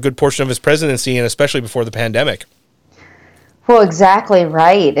Trump for a good portion of his presidency, and especially before the pandemic. Well, exactly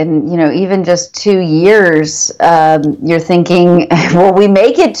right. And, even just 2 years, you're thinking, will we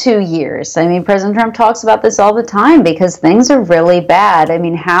make it 2 years? I mean, President Trump talks about this all the time because things are really bad. I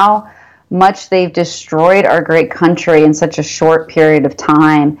mean, how much they've destroyed our great country in such a short period of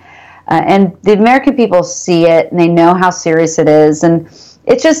time. And the American people see it and they know how serious it is. And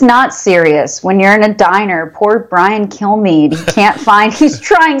it's just not serious. When you're in a diner, poor Brian Kilmeade, he can't find, he's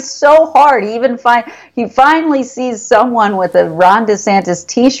trying so hard. He finally sees someone with a Ron DeSantis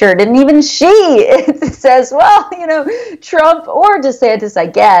t-shirt, and even she says, well, Trump or DeSantis, I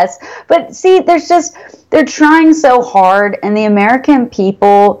guess. But see, they're trying so hard, and the American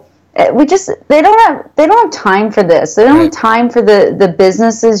people, they don't have time for this. They don't have time for the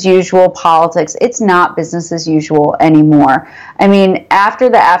business as usual politics. It's not business as usual anymore. I mean, after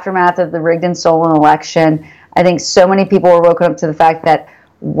the aftermath of the rigged and stolen election, I think so many people were woken up to the fact that,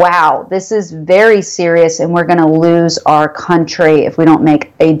 wow, this is very serious and we're going to lose our country if we don't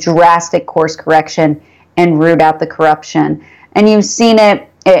make a drastic course correction and root out the corruption. And you've seen it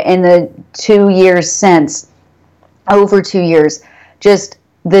in the 2 years since, over 2 years, just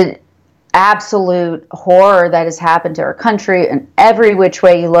the absolute horror that has happened to our country in every which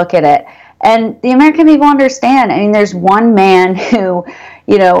way you look at it. And the American people understand. I mean, there's one man who,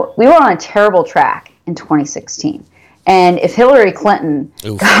 we were on a terrible track in 2016. And if Hillary Clinton,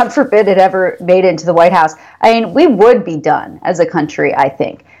 God forbid, had ever made it into the White House, I mean, we would be done as a country, I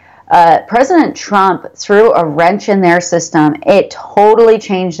think. President Trump threw a wrench in their system. It totally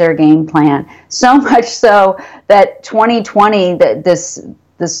changed their game plan. So much so that 2020,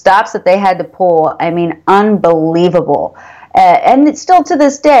 the stops that they had to pull, I mean, unbelievable. And it's still to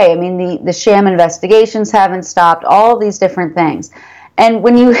this day, I mean, the sham investigations haven't stopped, all these different things. And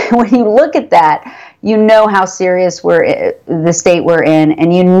when you look at that, you know how serious the state we're in,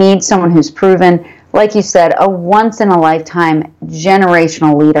 and you need someone who's proven, like you said, a once-in-a-lifetime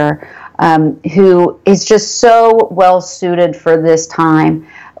generational leader who is just so well-suited for this time.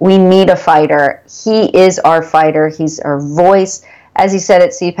 We need a fighter. He is our fighter. He's our voice. As he said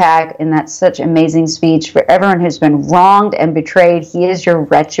at CPAC in that such amazing speech, for everyone who's been wronged and betrayed, he is your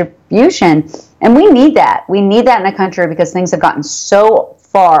retribution. And we need that. We need that in a country because things have gotten so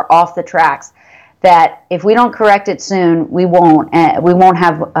far off the tracks that if we don't correct it soon, we won't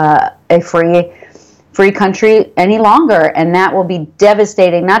have a free country any longer, and that will be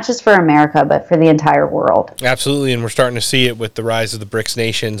devastating, not just for America, but for the entire world. Absolutely, and we're starting to see it with the rise of the BRICS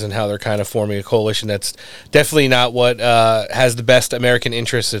nations and how they're kind of forming a coalition that's definitely not what has the best American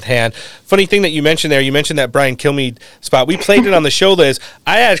interests at hand. Funny thing that you mentioned there, you mentioned that Brian Kilmeade spot. We played it on the show, Liz.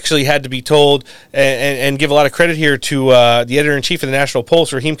 I actually had to be told, and give a lot of credit here to the editor-in-chief of the National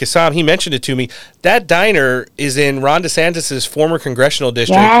Pulse, Raheem Kassam. He mentioned it to me. That diner is in Ron DeSantis' former congressional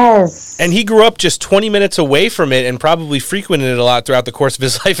district. Yes. And he grew up just 20 minutes away from it and probably frequented it a lot throughout the course of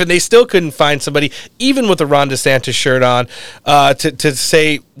his life, and they still couldn't find somebody, even with a Ron DeSantis shirt on, to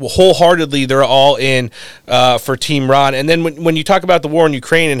say wholeheartedly they're all in for Team Ron. And then when you talk about the war in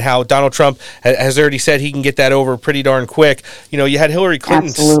Ukraine and how Donald Trump has already said he can get that over pretty darn quick, you know, you had Hillary Clinton.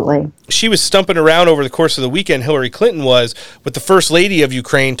 Absolutely. She was stumping around over the course of the weekend, Hillary Clinton was, with the First Lady of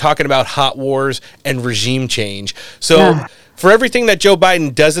Ukraine talking about hot wars and regime change. So for everything that Joe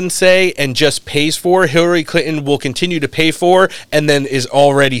Biden doesn't say and just pays for, Hillary Clinton will continue to pay for and then is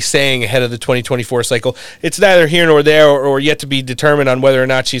already saying ahead of the 2024 cycle. It's neither here nor there or yet to be determined on whether or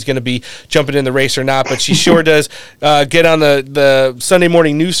not she's going to be jumping in the race or not, but she sure does get on the Sunday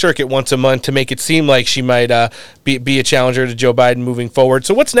morning news circuit once a month to make it seem like she might be a challenger to Joe Biden moving forward.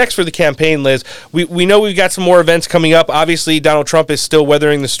 So what's next for the campaign, Liz? We know we've got some more events coming up. Obviously, Donald Trump is still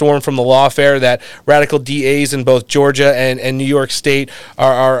weathering the storm from the lawfare that radical DAs in both Georgia and New York State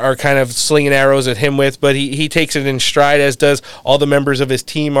are kind of slinging arrows at him with, but he takes it in stride, as does all the members of his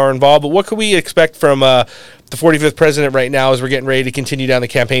team are involved. But what could we expect from the 45th president right now as we're getting ready to continue down the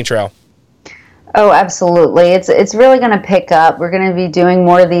campaign trail? Oh, absolutely. It's really going to pick up. We're going to be doing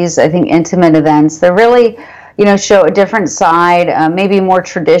more of these, I think, intimate events. They're really, show a different side, maybe more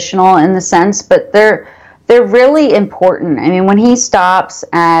traditional in the sense, but they're really important. I mean, when he stops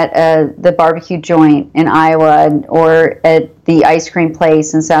at the barbecue joint in Iowa or at the ice cream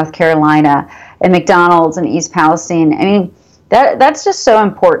place in South Carolina, at McDonald's in East Palestine, I mean, that's just so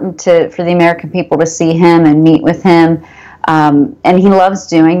important for the American people to see him and meet with him. And he loves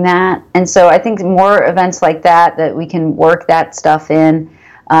doing that. And so I think more events like that we can work that stuff in,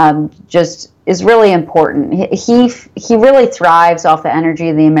 just is really important. He really thrives off the energy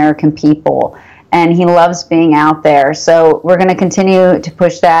of the American people, and he loves being out there. So we're going to continue to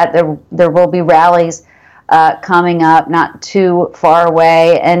push that. There will be rallies coming up not too far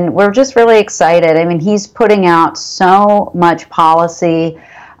away, and we're just really excited. I mean, he's putting out so much policy,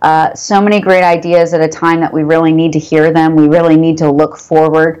 so many great ideas at a time that we really need to hear them. We really need to look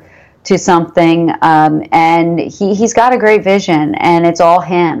forward to something, and he's got a great vision, and it's all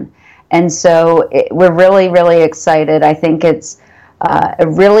him. And so we're really, really excited. I think it's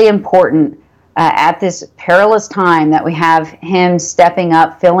really important at this perilous time that we have him stepping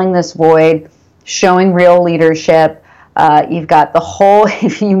up, filling this void, showing real leadership. You've got the whole,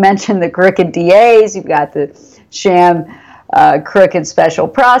 if you mentioned the crooked DAs, you've got the sham crooked special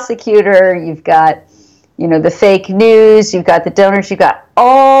prosecutor, you've got the fake news, you've got the donors, you've got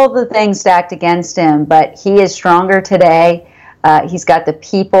all the things stacked against him, but he is stronger today. He's got the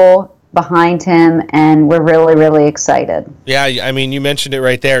people behind him, and we're really, really excited. Yeah, I mean, you mentioned it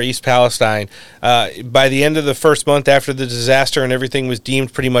right there, East Palestine. By the end of the first month after the disaster and everything was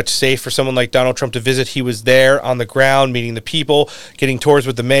deemed pretty much safe for someone like Donald Trump to visit, he was there on the ground, meeting the people, getting tours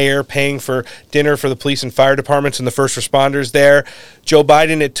with the mayor, paying for dinner for the police and fire departments and the first responders there. Joe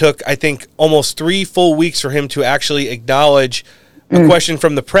Biden, it took, I think, almost 3 full weeks for him to actually acknowledge a question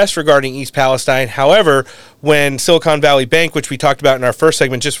from the press regarding East Palestine. However, when Silicon Valley Bank, which we talked about in our first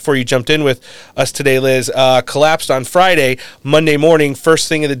segment just before you jumped in with us today, Liz, collapsed on Friday. Monday morning, first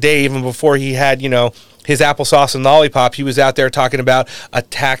thing of the day, even before he had, his applesauce and lollipop, he was out there talking about a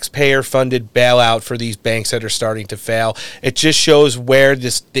taxpayer-funded bailout for these banks that are starting to fail. It just shows where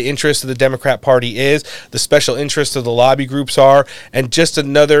the interest of the Democrat Party is, the special interests of the lobby groups are, and just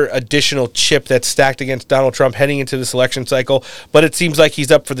another additional chip that's stacked against Donald Trump heading into this election cycle. But it seems like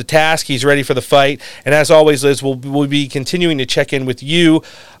he's up for the task. He's ready for the fight. And as always, Liz, we'll be continuing to check in with you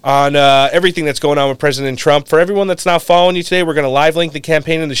on everything that's going on with President Trump. For everyone that's not following you today, we're going to live link the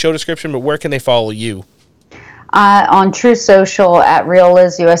campaign in the show description, but where can they follow you? On True Social at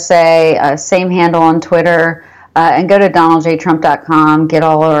RealLizUSA, same handle on Twitter, and go to DonaldJTrump.com, get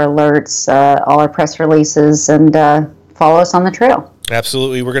all our alerts, all our press releases, and follow us on the trail.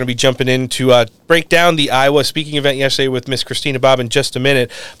 Absolutely. We're going to be jumping in to break down the Iowa speaking event yesterday with Miss Christina Bobb in just a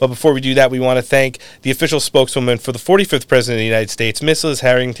minute. But before we do that, we want to thank the official spokeswoman for the 45th President of the United States, Miss Liz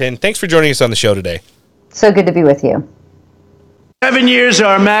Harrington. Thanks for joining us on the show today. So good to be with you. 7 years,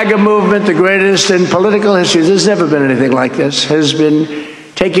 our MAGA movement, the greatest in political history, there's never been anything like this, has been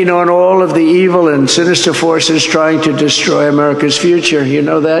taking on all of the evil and sinister forces trying to destroy America's future. You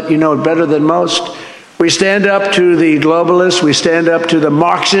know that. You know it better than most. We stand up to the globalists. We stand up to the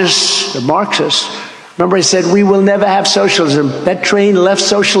Marxists. The Marxists. Remember, I said we will never have socialism. That train left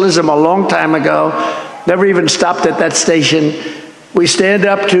socialism a long time ago. Never even stopped at that station. We stand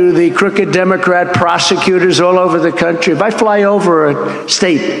up to the crooked Democrat prosecutors all over the country. If I fly over a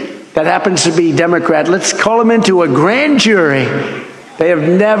state that happens to be Democrat, let's call them into a grand jury. They have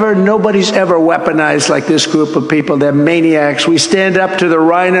nobody's ever weaponized like this group of people. They're maniacs. We stand up to the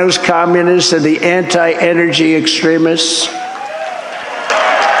rhinos, communists, and the anti-energy extremists.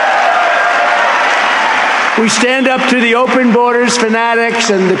 We stand up to the open borders fanatics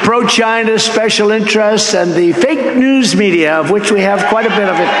and the pro-China special interests and the fake news media, of which we have quite a bit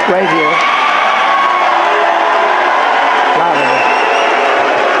of it right here.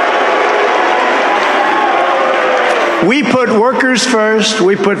 We put workers first,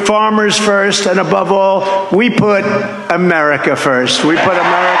 we put farmers first, and above all, we put America first. We put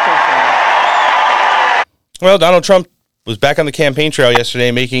America first. Well, Donald Trump was back on the campaign trail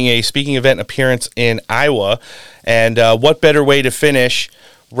yesterday making a speaking event appearance in Iowa. And what better way to finish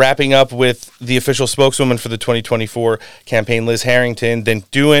wrapping up with the official spokeswoman for the 2024 campaign, Liz Harrington, than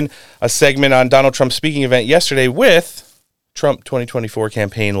doing a segment on Donald Trump's speaking event yesterday with Trump 2024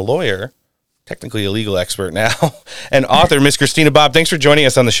 campaign lawyer, technically a legal expert now, and author, Miss Christina Bobb. Thanks for joining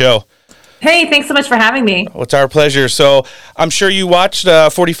us on the show. Hey, thanks so much for having me. Well, it's our pleasure. So I'm sure you watched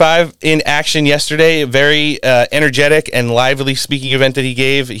 45 in action yesterday. A very energetic and lively speaking event that he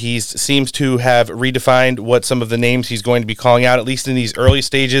gave. He seems to have redefined what some of the names he's going to be calling out, at least in these early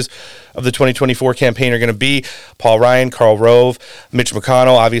stages of the 2024 campaign, are going to be Paul Ryan, Karl Rove, Mitch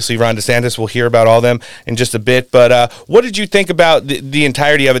McConnell, obviously Ron DeSantis. We'll hear about all of them in just a bit. But what did you think about the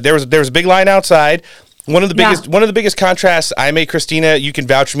entirety of it? There was a big line outside. One of the biggest contrasts I make, Christina, you can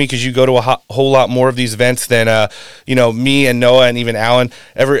vouch for me because you go to a whole lot more of these events than me and Noah and even Alan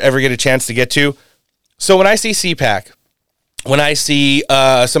ever get a chance to get to. So when I see CPAC, when I see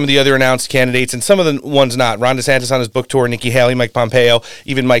some of the other announced candidates and some of the ones not, Ron DeSantis on his book tour, Nikki Haley, Mike Pompeo,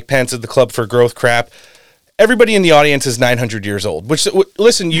 even Mike Pence at the Club for Growth crap, everybody in the audience is 900 years old, which,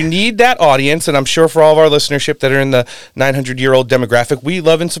 listen, you need that audience, and I'm sure for all of our listenership that are in the 900-year-old demographic, we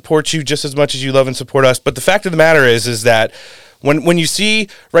love and support you just as much as you love and support us. But the fact of the matter is that when you see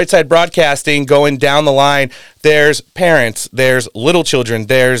Right Side Broadcasting going down the line, there's parents, there's little children,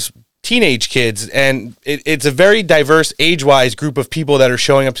 there's teenage kids, and it's a very diverse age-wise group of people that are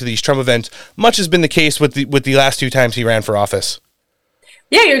showing up to these Trump events. Much has been the case with the last two times he ran for office.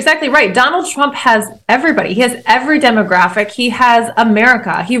 Yeah, you're exactly right. Donald Trump has everybody. He has every demographic. He has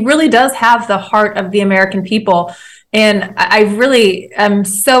America. He really does have the heart of the American people. And I really am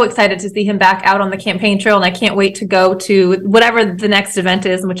so excited to see him back out on the campaign trail. And I can't wait to go to whatever the next event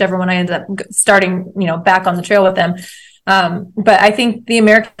is, and whichever one I end up starting, back on the trail with them. But I think the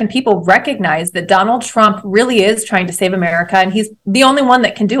American people recognize that Donald Trump really is trying to save America, and he's the only one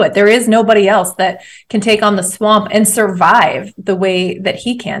that can do it. There is nobody else that can take on the swamp and survive the way that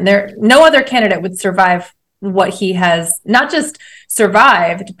he can. No other candidate would survive what he has not just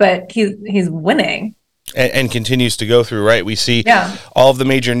survived, but he's winning. And continues to go through, right? We see all of the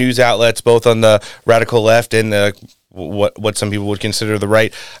major news outlets, both on the radical left and the what some people would consider the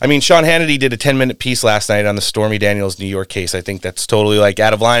right. I mean, Sean Hannity did a 10-minute piece last night on the Stormy Daniels New York case. I think that's totally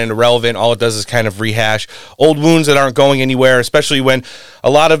out of line and irrelevant. All it does is kind of rehash old wounds that aren't going anywhere, especially when a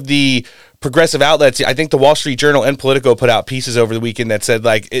lot of the progressive outlets, I think the Wall Street Journal and Politico put out pieces over the weekend that said,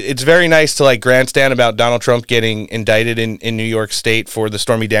 like, it's very nice to, like, grandstand about Donald Trump getting indicted in New York State for the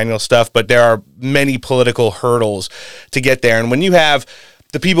Stormy Daniels stuff, but there are many political hurdles to get there. And when you have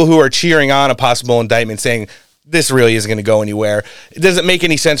the people who are cheering on a possible indictment saying this really isn't going to go anywhere, it doesn't make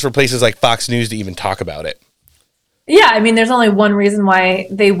any sense for places like Fox News to even talk about it. Yeah, I mean, there's only one reason why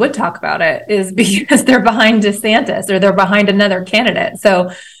they would talk about it, is because they're behind DeSantis or they're behind another candidate. So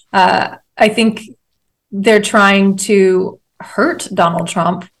I think they're trying to hurt Donald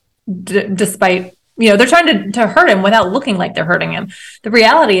Trump despite, they're trying to hurt him without looking like they're hurting him. The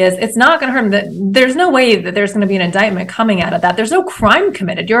reality is it's not going to hurt him. There's no way that there's going to be an indictment coming out of that. There's no crime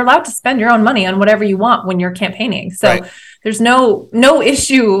committed. You're allowed to spend your own money on whatever you want when you're campaigning. So there's no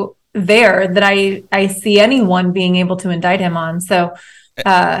issue there that I see anyone being able to indict him on. So,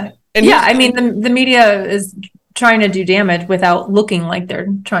 I mean, the media is trying to do damage without looking like they're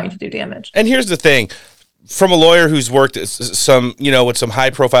trying to do damage. And here's the thing. From a lawyer who's worked with some high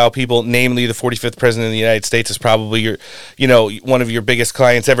profile people, namely the 45th president of the United States is probably one of your biggest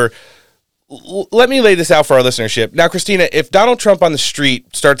clients ever. Let me lay this out for our listenership. Now, Christina, if Donald Trump on the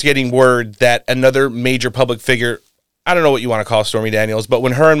street starts getting word that another major public figure, I don't know what you want to call Stormy Daniels, but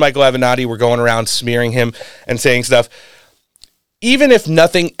when her and Michael Avenatti were going around smearing him and saying stuff, even if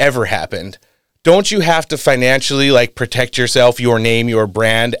nothing ever happened, don't you have to financially, like, protect yourself, your name, your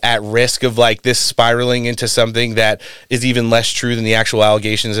brand, at risk of, like, this spiraling into something that is even less true than the actual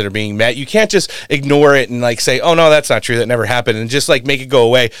allegations that are being met? You can't just ignore it and, like, say, oh, no, that's not true, that never happened, and just, like, make it go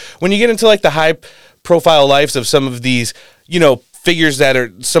away. When you get into, like, the high-profile lives of some of these, figures that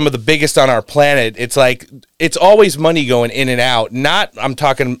are some of the biggest on our planet, it's like, it's always money going in and out. I'm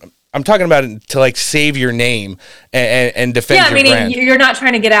talking about it to, like, save your name and defend your brand. Yeah, I mean, you're not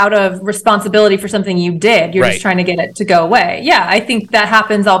trying to get out of responsibility for something you did. You're just trying to get it to go away. Yeah, I think that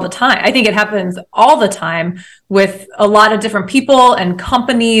happens all the time. I think it happens all the time with a lot of different people and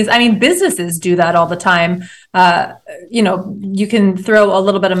companies. I mean, businesses do that all the time. You can throw a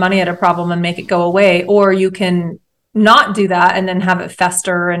little bit of money at a problem and make it go away, or you can not do that and then have it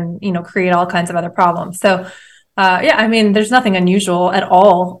fester and, create all kinds of other problems. So, I mean, there's nothing unusual at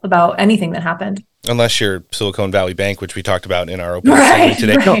all about anything that happened. Unless you're Silicon Valley Bank, which we talked about in our opening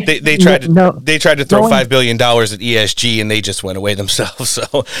today. They tried to throw $5 billion at ESG and they just went away themselves.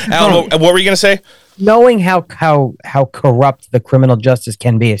 So, Alan, what were you going to say? Knowing how corrupt the criminal justice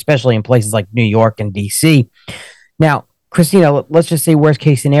can be, especially in places like New York and DC. Now, Christina, let's just say worst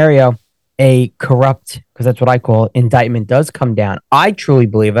case scenario, a corrupt, because that's what I call it, indictment does come down. I truly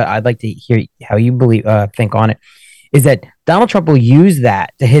believe it. I'd like to hear how you think on it. Is that Donald Trump will use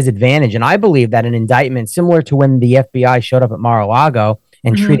that to his advantage, and I believe that an indictment similar to when the FBI showed up at Mar-a-Lago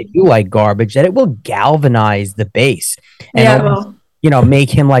and treated you like garbage, that it will galvanize the base and make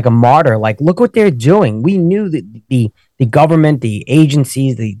him like a martyr. Like, look what they're doing. We knew that the government, the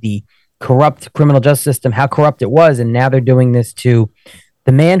agencies, the corrupt criminal justice system, how corrupt it was, and now they're doing this to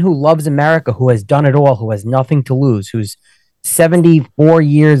the man who loves America, who has done it all, who has nothing to lose, who's 74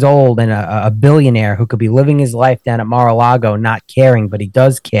 years old and a billionaire who could be living his life down at Mar-a-Lago not caring, but he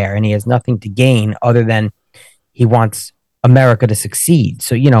does care, and he has nothing to gain other than he wants America to succeed.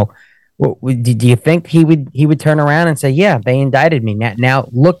 So, do you think he would turn around and say, yeah, they indicted me. Now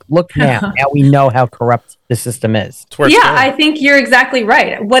look now. Now we know how corrupt the system is. Yeah, I think you're exactly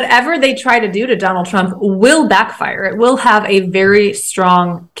right. Whatever they try to do to Donald Trump will backfire. It will have a very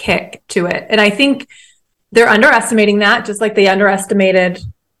strong kick to it. And I think they're underestimating that, just like they underestimated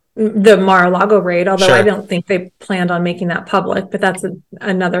the Mar-a-Lago raid, although I don't think they planned on making that public, but that's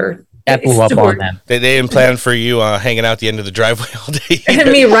another that blew up on them. They didn't plan for you hanging out the end of the driveway all day. And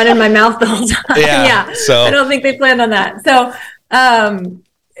me running my mouth the whole time. Yeah. So I don't think they planned on that. So,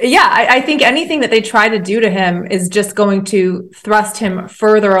 I think anything that they try to do to him is just going to thrust him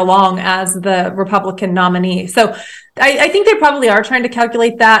further along as the Republican nominee. So I think they probably are trying to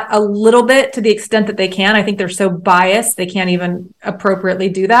calculate that a little bit to the extent that they can. I think they're so biased, they can't even appropriately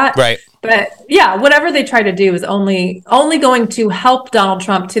do that. Right. But yeah, whatever they try to do is only going to help Donald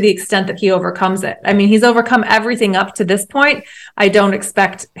Trump to the extent that he overcomes it. I mean, he's overcome everything up to this point. I don't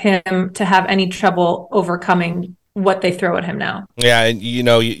expect him to have any trouble overcoming what they throw at him now. Yeah,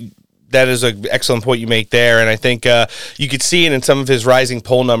 and that is an excellent point you make there, and I think you could see it in some of his rising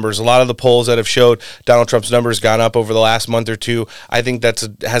poll numbers. A lot of the polls that have showed Donald Trump's numbers gone up over the last month or two. I think that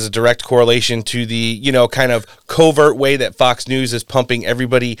has a direct correlation to the kind of covert way that Fox News is pumping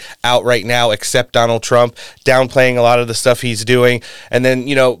everybody out right now except Donald Trump, downplaying a lot of the stuff he's doing. And then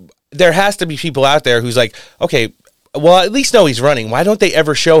there has to be people out there who's like, okay, well, at least know he's running. Why don't they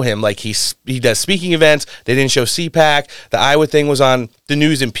ever show him? Like he does speaking events. They didn't show CPAC. The Iowa thing was on the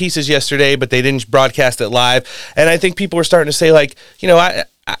news in pieces yesterday, but they didn't broadcast it live. And I think people are starting to say, like, you know,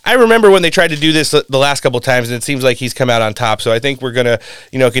 I remember when they tried to do this the last couple of times, and it seems like he's come out on top. So I think we're going to,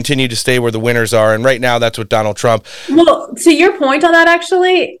 you know, continue to stay where the winners are. And right now, that's what Donald Trump. Well, to your point on that,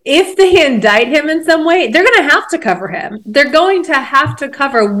 actually, if they indict him in some way, they're going to have to cover him. They're going to have to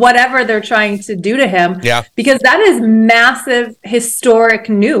cover whatever they're trying to do to him. Yeah. Because that is massive, historic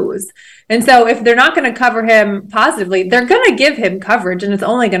news. And so if they're not going to cover him positively, they're going to give him coverage, and it's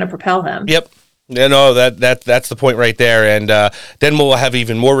only going to propel him. Yep. Yeah, no, that's the point right there, and then we'll have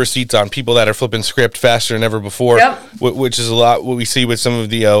even more receipts on people that are flipping script faster than ever before, which is a lot what we see with some of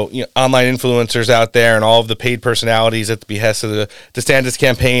the online influencers out there and all of the paid personalities at the behest of the DeSantis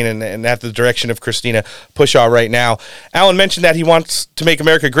campaign and at the direction of Christina Pushaw right now. Alan mentioned that he wants to make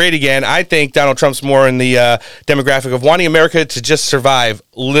America great again. I think Donald Trump's more in the demographic of wanting America to just survive,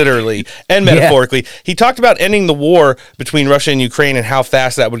 literally and metaphorically. Yeah. He talked about ending the war between Russia and Ukraine and how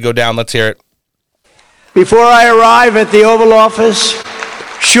fast that would go down. Let's hear it. Before I arrive at the Oval Office,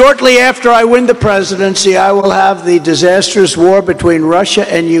 shortly after I win the presidency, I will have the disastrous war between Russia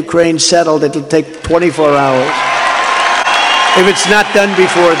and Ukraine settled. It'll take 24 hours, if it's not done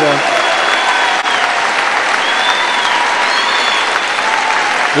before then.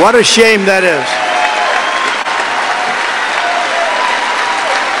 What a shame that is.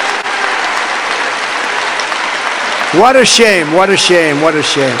 What a shame, what a shame, what a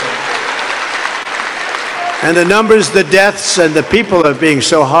shame. And the numbers, the deaths, and the people that are being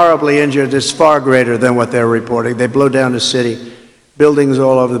so horribly injured is far greater than what they're reporting. They blow down the city, buildings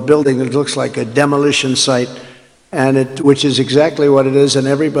all over. The building, it looks like a demolition site, which is exactly what it is, and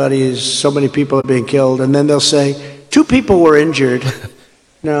so many people are being killed. And then they'll say, 2 people were injured.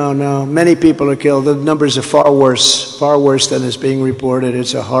 No, many people are killed. The numbers are far worse than is being reported.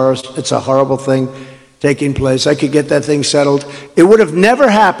 It's a horrible thing taking place. I could get that thing settled. It would have never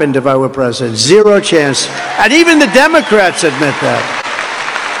happened if I were president. 0 chance. And even the Democrats admit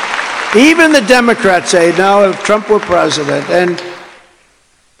that. Even the Democrats say, no, if Trump were president. And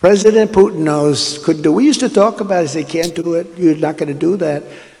President Putin knows, couldn't do. We used to talk about it. They can't do it. You're not going to do that.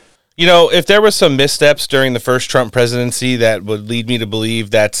 You know, if there was some missteps during the first Trump presidency that would lead me to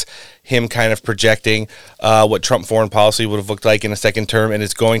believe that's him kind of projecting what Trump foreign policy would have looked like in a second term and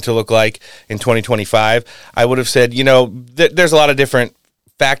is going to look like in 2025, I would have said, you know, there's a lot of different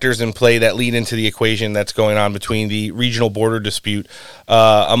factors in play that lead into the equation that's going on between the regional border dispute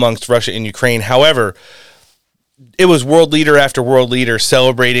amongst Russia and Ukraine. However, it was world leader after world leader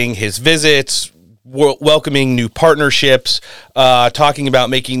celebrating his visits, welcoming new partnerships, talking about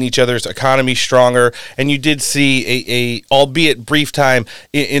making each other's economy stronger. And you did see a albeit brief time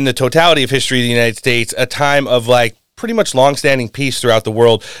in the totality of history of the United States, a time of like pretty much longstanding peace throughout the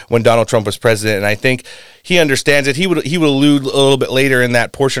world when Donald Trump was president. And I think he understands it. He would allude a little bit later in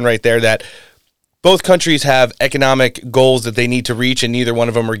that portion right there that both countries have economic goals that they need to reach, and neither one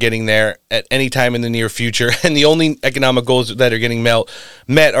of them are getting there at any time in the near future. And the only economic goals that are getting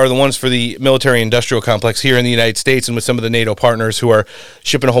met are the ones for the military-industrial complex here in the United States and with some of the NATO partners who are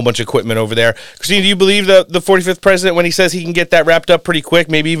shipping a whole bunch of equipment over there. Christine, do you believe the 45th president when he says he can get that wrapped up pretty quick,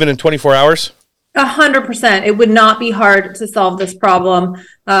 maybe even in 24 hours? 100%. It would not be hard to solve this problem.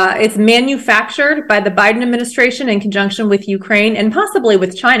 It's manufactured by the Biden administration in conjunction with Ukraine and possibly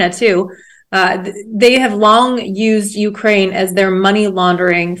with China, too. They have long used Ukraine as their money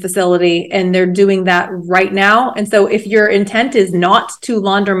laundering facility, and they're doing that right now. And so if your intent is not to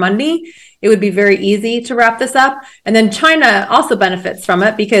launder money, it would be very easy to wrap this up. And then China also benefits from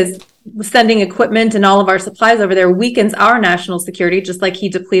it because sending equipment and all of our supplies over there weakens our national security, just like he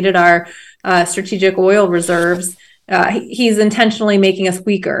depleted our strategic oil reserves. He's intentionally making us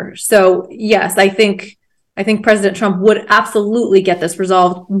weaker. So yes, I think President Trump would absolutely get this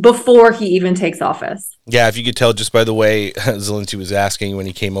resolved before he even takes office. Yeah, if you could tell just by the way Zelensky was asking when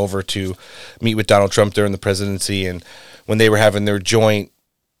he came over to meet with Donald Trump during the presidency and when they were having their joint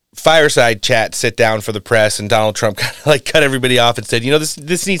fireside chat sit down for the press, and Donald Trump kind of like cut everybody off and said, you know,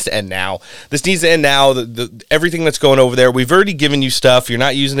 this needs to end now. This needs to end now. Everything that's going over there, we've already given you stuff. You're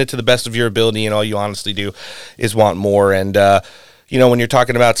not using it to the best of your ability, and all you honestly do is want more. And, you know, when you're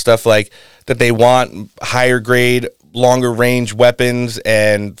talking about stuff like that they want higher grade, longer range weapons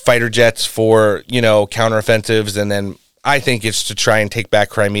and fighter jets for, you know, counteroffensives. And then I think it's to try and take back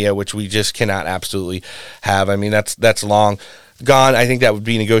Crimea, which we just cannot absolutely have. I mean, that's long gone. I think that would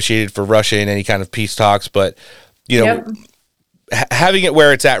be negotiated for Russia in any kind of peace talks. But, you know, having it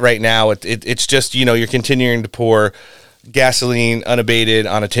where it's at right now, it's just, you know, you're continuing to pour gasoline unabated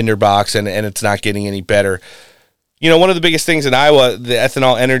on a tinderbox and it's not getting any better. One of the biggest things in Iowa, the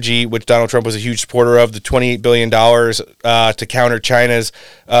ethanol energy, which Donald Trump was a huge supporter of, the $28 billion to counter China's,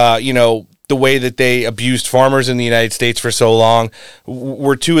 the way that they abused farmers in the United States for so long,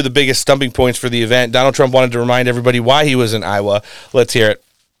 were two of the biggest stumbling points for the event. Donald Trump wanted to remind everybody why he was in Iowa. Let's hear it.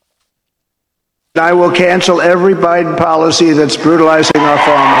 I will cancel every Biden policy that's brutalizing our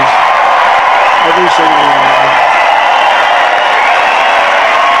farmers. Every single one.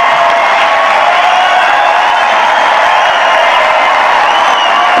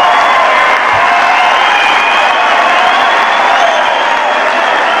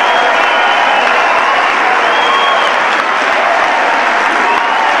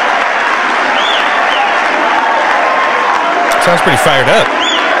 Sounds pretty fired up.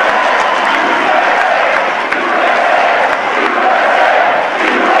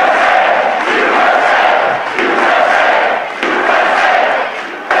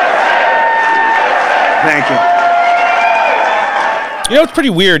 Thank you. It's pretty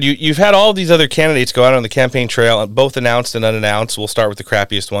weird. You've had all of these other candidates go out on the campaign trail, both announced and unannounced. We'll start with the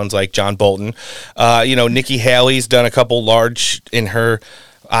crappiest ones like John Bolton. Nikki Haley's done a couple large, in her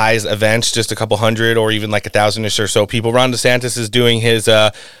eyes, events, just a couple hundred or even like 1,000-ish or so people. Ron DeSantis is doing his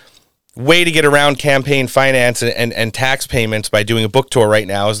way to get around campaign finance and tax payments by doing a book tour right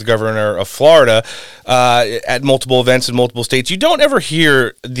now as the governor of Florida at multiple events in multiple states. You don't ever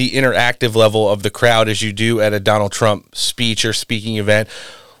hear the interactive level of the crowd as you do at a Donald Trump speech or speaking event.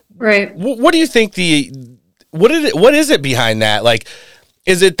 Right. What do you think what is it behind that? Like,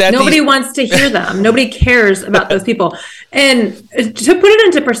 is it that nobody wants to hear them? Nobody cares about those people. And to put it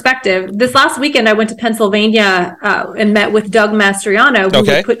into perspective, this last weekend I went to Pennsylvania and met with Doug Mastriano, who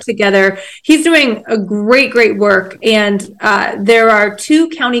we put together. He's doing a great work. And there are 2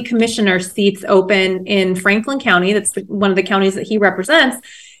 county commissioner seats open in Franklin County. That's one of the counties that he represents.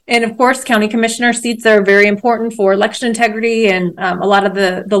 And of course, county commissioner seats are very important for election integrity and a lot of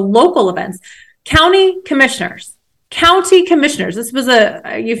the local events. County commissioners, this was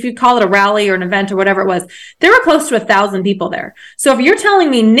if you call it a rally or an event or whatever it was, there were close to 1,000 people there. So if you're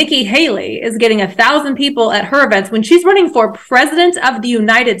telling me Nikki Haley is getting 1,000 people at her events when she's running for president of the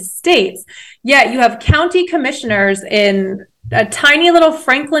United States, yet you have county commissioners in a tiny little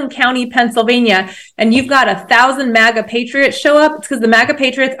Franklin County, Pennsylvania, and you've got 1,000 MAGA patriots show up, it's because the MAGA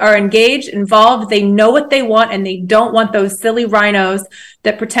patriots are engaged, involved, they know what they want, and they don't want those silly rhinos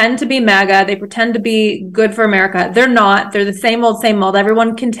that pretend to be MAGA, they pretend to be good for America. They're not. They're the same old,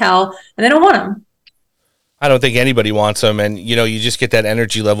 everyone can tell, and they don't want them. I don't think anybody wants them, and you just get that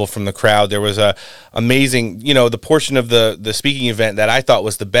energy level from the crowd. There was a amazing, the portion of the speaking event that I thought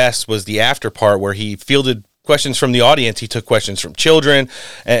was the best was the after part where he fielded questions from the audience. He took questions from children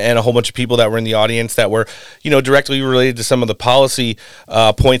and a whole bunch of people that were in the audience that were, directly related to some of the policy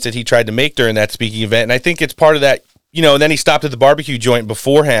points that he tried to make during that speaking event. And I think it's part of that, and then he stopped at the barbecue joint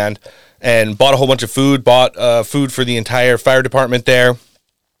beforehand and bought a whole bunch of food, bought food for the entire fire department there,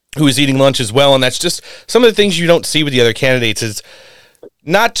 who was eating lunch as well. And that's just some of the things you don't see with the other candidates is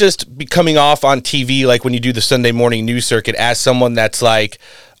not just coming off on TV, like when you do the Sunday morning news circuit as someone that's like,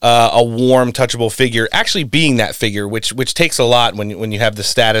 a warm, touchable figure, actually being that figure, which takes a lot when you have the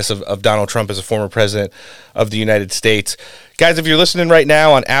status of Donald Trump as a former president of the United States. Guys, if you're listening right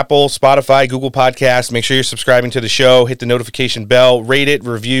now on Apple, Spotify, Google Podcasts, make sure you're subscribing to the show, hit the notification bell, rate it,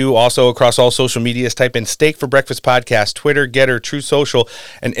 review. Also across all social medias, type in Steak for Breakfast Podcast, Twitter, Getter, True Social,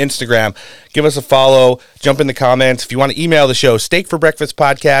 and Instagram. Give us a follow, jump in the comments. If you want to email the show,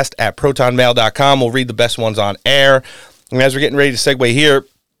 steakforbreakfastpodcast@protonmail.com. We'll read the best ones on air. And as we're getting ready to segue here,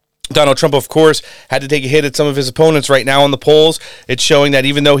 Donald Trump, of course, had to take a hit at some of his opponents right now in the polls. It's showing that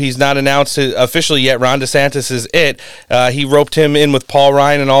even though he's not announced officially yet, Ron DeSantis is it. He roped him in with Paul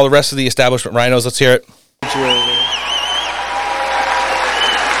Ryan and all the rest of the establishment rhinos. Let's hear it.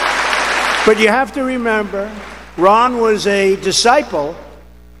 But you have to remember, Ron was a disciple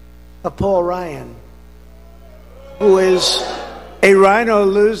of Paul Ryan, who is a rhino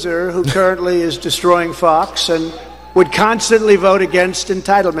loser who currently is destroying Fox and would constantly vote against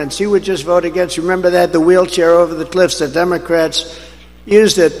entitlements. He would just vote against, remember that, the wheelchair over the cliffs, the Democrats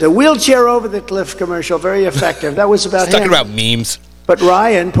used it. The wheelchair over the cliff commercial, very effective. That was about him. Talking about memes. But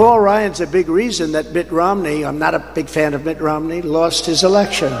Paul Ryan's a big reason that Mitt Romney, I'm not a big fan of Mitt Romney, lost his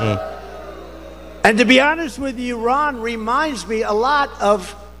election. And to be honest with you, Ron reminds me a lot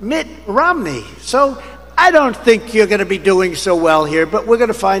of Mitt Romney. So I don't think you're going to be doing so well here, but we're going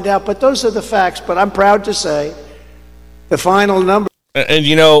to find out. But those are the facts. But I'm proud to say the final number. And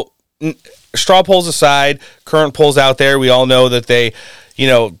straw polls aside, current polls out there, we all know that they,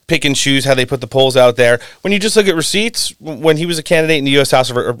 pick and choose how they put the polls out there. When you just look at receipts, when he was a candidate in the U.S. House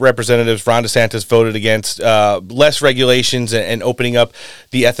of Representatives, Ron DeSantis voted against less regulations and opening up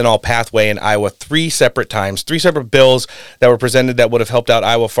the ethanol pathway in Iowa 3 separate times, 3 separate bills that were presented that would have helped out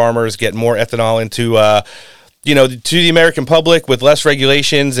Iowa farmers get more ethanol into to the American public with less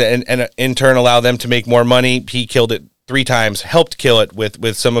regulations and in turn allow them to make more money. He killed it 3 times, helped kill it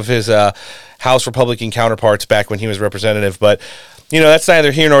with some of his House Republican counterparts back when he was representative. But, that's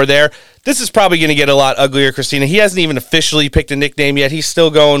neither here nor there. This is probably going to get a lot uglier, Christina. He hasn't even officially picked a nickname yet. He's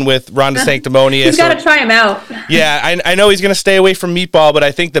still going with Ron DeSanctimonious. He's got to try him out. Yeah, I know he's going to stay away from Meatball, but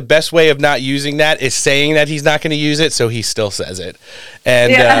I think the best way of not using that is saying that he's not going to use it, so he still says it.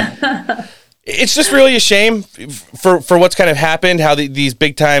 And it's just really a shame for what's kind of happened, how these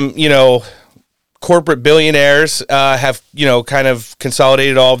big-time, corporate billionaires have, kind of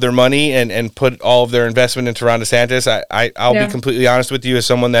consolidated all of their money and put all of their investment into Ron DeSantis. I'll be completely honest with you, as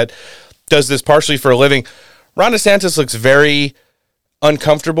someone that does this partially for a living. Ron DeSantis looks very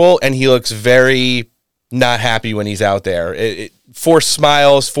uncomfortable, and he looks very not happy when he's out there. Forced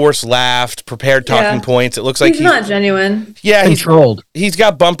smiles, forced laughed, prepared talking points. It looks like he's not genuine. Yeah, controlled. He's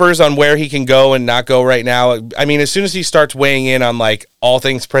got bumpers on where he can go and not go right now. I mean, as soon as he starts weighing in on all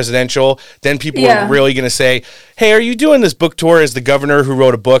things presidential, then people are really going to say, hey, are you doing this book tour as the governor who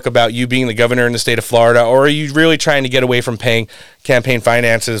wrote a book about you being the governor in the state of Florida? Or are you really trying to get away from paying campaign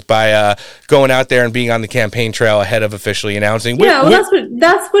finances by going out there and being on the campaign trail ahead of officially announcing?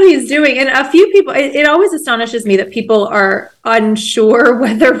 That's what he's doing. And a few people, it always astonishes me that people are unsure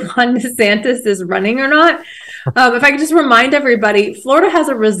whether Ron DeSantis is running or not. If I could just remind everybody, Florida has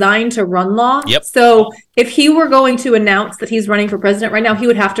a resign to run law. Yep. So if he were going to announce that he's running for president right now, he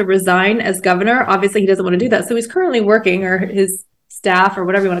would have to resign as governor. Obviously, he doesn't want to do that. So he's currently working, or his staff, or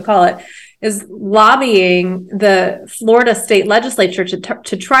whatever you want to call it, is lobbying the Florida state legislature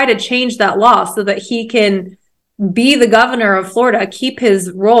to try to change that law so that he can be the governor of Florida, keep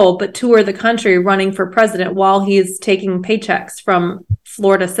his role, but tour the country running for president while he's taking paychecks from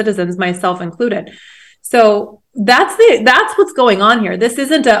Florida citizens, myself included. So that's what's going on here. This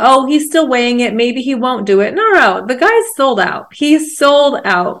isn't he's still weighing it, maybe he won't do it. No, the guy's sold out. He's sold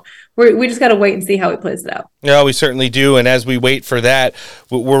out. We just got to wait and see how he plays it out. Yeah, we certainly do. And as we wait for that,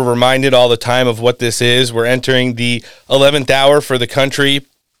 we're reminded all the time of what this is. We're entering the 11th hour for the country.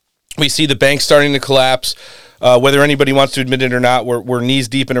 We see the banks starting to collapse. Whether anybody wants to admit it or not, we're knees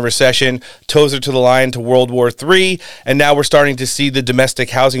deep in a recession. Toes are to the line to World War III. And now we're starting to see the domestic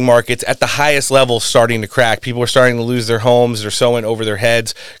housing markets at the highest level starting to crack. People are starting to lose their homes. They're so in over their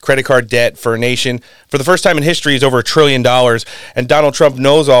heads. Credit card debt for a nation, for the first time in history, is over $1 trillion. And Donald Trump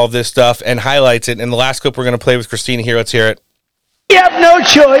knows all of this stuff and highlights it. And the last clip we're going to play with Christina here, let's hear it. We have no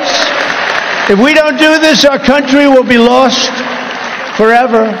choice. If we don't do this, our country will be lost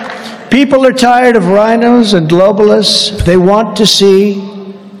forever. People are tired of rhinos and globalists. They want to see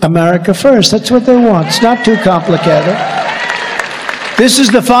America first. That's what they want. It's not too complicated. This is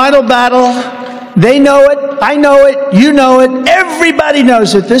the final battle. They know it. I know it. You know it. Everybody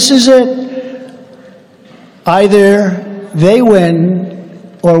knows it. This is it. Either they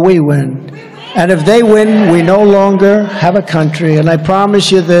win or we win. And if they win, we no longer have a country. And I promise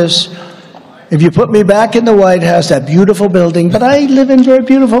you this. If you put me back in the White House, that beautiful building, but I live in very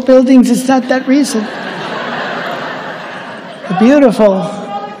beautiful buildings, it's not that reason. Beautiful.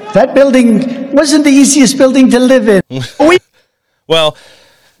 That building wasn't the easiest building to live in. Well,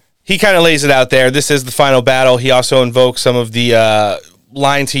 he kind of lays it out there. This is the final battle. He also invokes some of the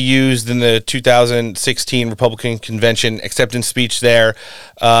lines he used in the 2016 Republican Convention acceptance speech there.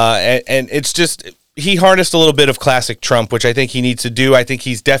 And it's just, he harnessed a little bit of classic Trump, which I think he needs to do. I think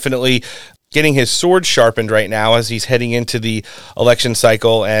he's definitely getting his sword sharpened right now as he's heading into the election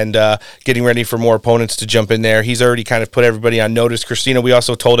cycle and getting ready for more opponents to jump in there. He's already kind of put everybody on notice. Christina, we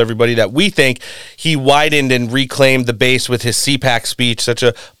also told everybody that we think he widened and reclaimed the base with his CPAC speech, such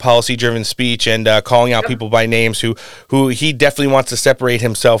a policy-driven speech, and calling out people by names who he definitely wants to separate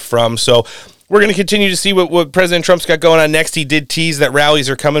himself from. So we're going to continue to see what President Trump's got going on next. He did tease that rallies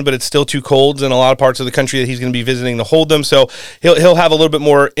are coming, but it's still too cold in a lot of parts of the country that he's going to be visiting to hold them. So he'll have a little bit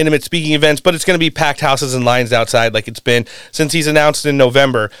more intimate speaking events, but it's going to be packed houses and lines outside like it's been since he's announced in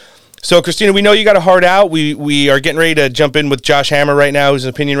November. So, Christina, we know you got a heart out. We are getting ready to jump in with Josh Hammer right now, who's an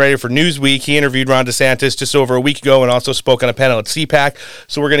opinion writer for Newsweek. He interviewed Ron DeSantis just over a week ago and also spoke on a panel at CPAC.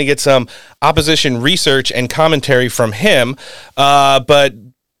 So we're going to get some opposition research and commentary from him. But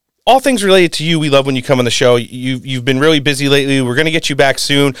all things related to you, we love when you come on the show. You've been really busy lately. We're going to get you back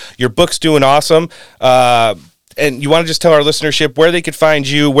soon. Your book's doing awesome. And you want to just tell our listenership where they could find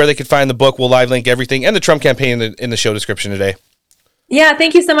you, where they could find the book. We'll live link everything and the Trump campaign in the show description today. Yeah,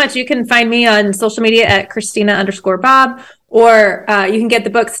 thank you so much. You can find me on social media at Christina_Bob, or you can get the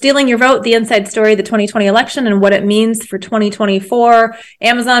book Stealing Your Vote, The Inside Story of the 2020 Election and What It Means for 2024,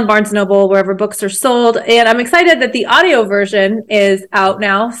 Amazon, Barnes & Noble, wherever books are sold. And I'm excited that the audio version is out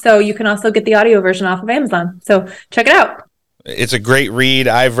now, so you can also get the audio version off of Amazon. So check it out. It's a great read.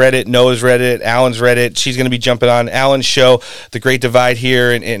 I've read it. Noah's read it. Alan's read it. She's going to be jumping on Alan's show, The Great Divide,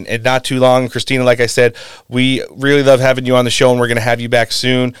 here in not too long. Christina, like I said, we really love having you on the show, and we're going to have you back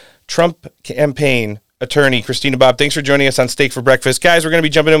soon. Trump campaign attorney Christina Bobb, thanks for joining us on Steak for Breakfast. Guys, we're going to be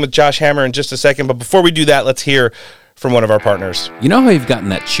jumping in with Josh Hammer in just a second, but before we do that, let's hear from one of our partners. You know how you've gotten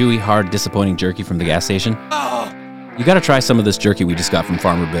that chewy, hard, disappointing jerky from the gas station? You got to try some of this jerky we just got from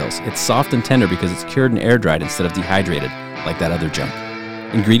Farmer Bill's. It's soft and tender because it's cured and air-dried instead of dehydrated, like that other junk.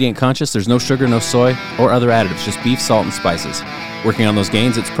 Ingredient conscious, there's no sugar, no soy, or other additives, just beef, salt, and spices. Working on those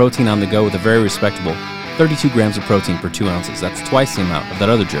gains, it's protein on the go with a very respectable 32 grams of protein per 2 ounces. That's twice the amount of that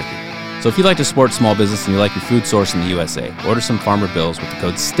other jerky. So if you like to support small business and you like your food source in the USA, order some Farmer Bills with the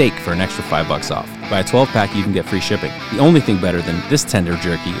code STEAK for an extra $5 off. Buy a 12-pack, you can get free shipping. The only thing better than this tender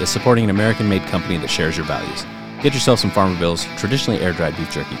jerky is supporting an American-made company that shares your values. Get yourself some Farmer Bills, traditionally air-dried beef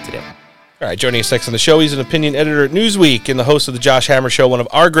jerky today. All right, joining us next on the show, he's an opinion editor at Newsweek and the host of the Josh Hammer Show, one of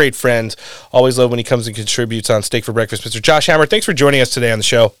our great friends. Always love when he comes and contributes on Steak for Breakfast. Mr. Josh Hammer, thanks for joining us today on the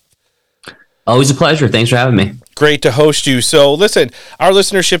show. Always a pleasure. Thanks for having me. Great to host you. So listen, our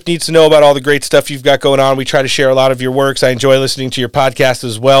listenership needs to know about all the great stuff you've got going on. We try to share a lot of your works. I enjoy listening to your podcast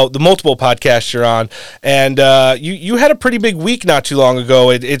as well, the multiple podcasts you're on. And you had a pretty big week not too long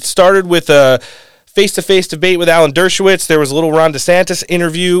ago. It started with a face-to-face debate with Alan Dershowitz. There was a little Ron DeSantis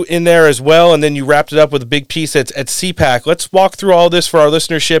interview in there as well, and then you wrapped it up with a big piece at CPAC. Let's walk through all this for our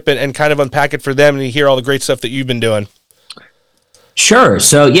listenership and kind of unpack it for them and hear all the great stuff that you've been doing. Sure.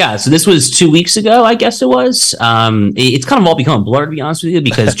 So this was 2 weeks ago, I guess it was. It's kind of all become a blur, to be honest with you,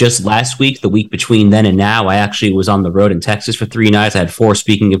 because just last week, the week between then and now, I actually was on the road in Texas for 3 nights. I had 4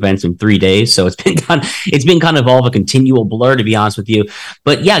 speaking events in 3 days. So it's been kind of all of a continual blur, to be honest with you.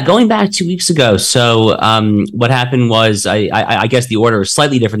 But yeah, going back 2 weeks ago. So what happened was, I guess the order is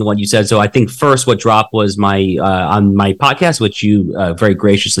slightly different than what you said. So I think first what dropped was my on my podcast, which you very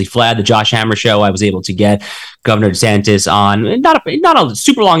graciously flagged, the Josh Hammer Show. I was able to get Governor DeSantis on, not a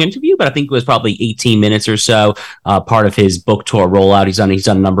super long interview, but I think it was probably 18 minutes or so, part of his book tour rollout. He's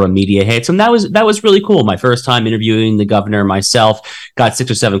done a number of media hits, and that was really cool. My first time interviewing the governor myself, got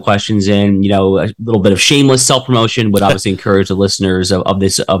 6 or 7 questions in, a little bit of shameless self-promotion, would obviously encourage the listeners of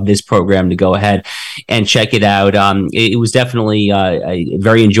this program to go ahead and check it out. It was definitely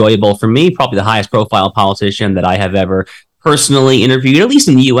very enjoyable for me, probably the highest profile politician that I have ever personally interviewed, at least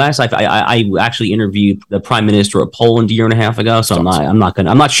in the U.S. I actually interviewed the Prime Minister of Poland a year and a half ago, so I'm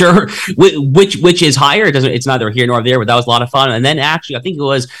not sure which is higher. It's neither here nor there, but that was a lot of fun. And then actually, I think it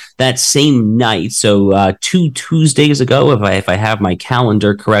was that same night, so 2 Tuesdays ago, if I have my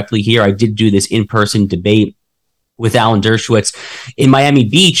calendar correctly here, I did do this in-person debate with Alan Dershowitz in Miami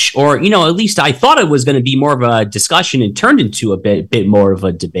Beach, or, at least I thought it was going to be more of a discussion and turned into a bit more of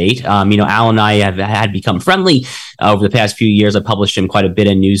a debate. Alan and I had become friendly over the past few years. I published him quite a bit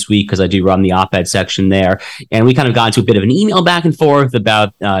in Newsweek because I do run the op-ed section there. And we kind of got into a bit of an email back and forth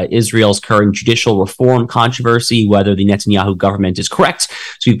about Israel's current judicial reform controversy, whether the Netanyahu government is correct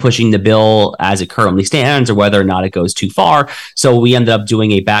to be pushing the bill as it currently stands or whether or not it goes too far. So we ended up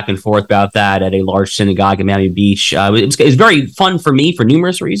doing a back and forth about that at a large synagogue in Miami Beach. It was very fun for me for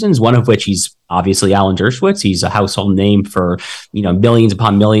numerous reasons, one of which he's obviously Alan Dershowitz. He's a household name for, millions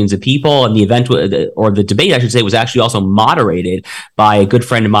upon millions of people. And the event, or the debate, I should say, was actually also moderated by a good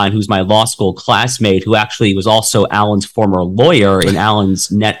friend of mine who's my law school classmate, who actually was also Alan's former lawyer in Alan's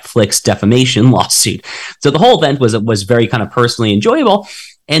Netflix defamation lawsuit. So the whole event was very kind of personally enjoyable.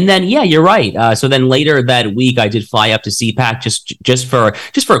 And then, yeah, you're right. So then later that week, I did fly up to CPAC just for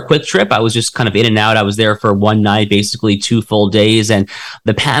a quick trip. I was just kind of in and out. I was there for one night, basically 2 full days. And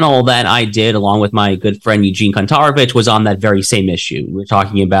the panel that I did, along with my good friend Eugene Kontarovich, was on that very same issue. We're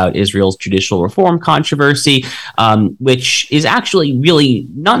talking about Israel's judicial reform controversy, which is actually really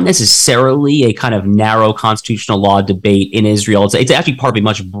not necessarily a kind of narrow constitutional law debate in Israel. It's actually part of a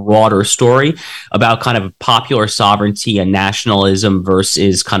much broader story about kind of popular sovereignty and nationalism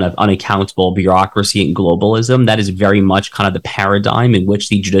versus kind of unaccountable bureaucracy and globalism. That is very much kind of the paradigm in which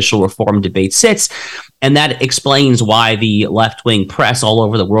the judicial reform debate sits. And that explains why the left-wing press all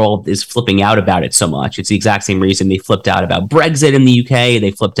over the world is flipping out about it so much. It's the exact same reason they flipped out about Brexit in the UK.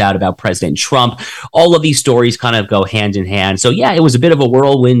 They flipped out about President Trump. All of these stories kind of go hand in hand. So yeah, it was a bit of a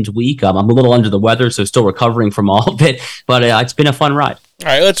whirlwind week. I'm a little under the weather, so still recovering from all of it. But it's been a fun ride. All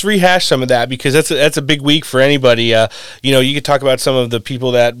right, let's rehash some of that because that's a big week for anybody. You could talk about some of the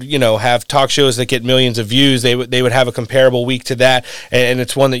people that have talk shows that get millions of views. They would have a comparable week to that, and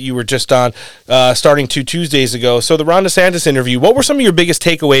it's one that you were just on starting 2 Tuesdays ago. So the Ron DeSantis interview. What were some of your biggest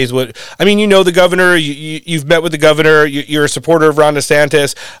takeaways? The governor. You've met with the governor. You're a supporter of Ron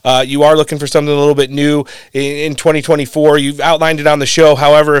DeSantis. You are looking for something a little bit new in 2024. You've outlined it on the show.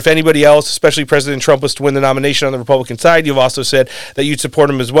 However, if anybody else, especially President Trump, was to win the nomination on the Republican side, you've also said that you'd support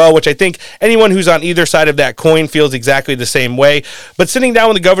him as well, which I think anyone who's on either side of that coin feels exactly the same way. But sitting down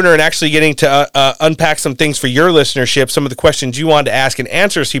with the governor and actually getting to unpack some things for your listenership, some of the questions you wanted to ask and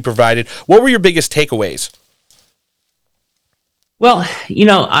answers he provided, what were your biggest takeaways? Well,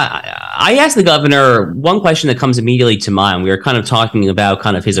 I asked the governor one question that comes immediately to mind. We were kind of talking about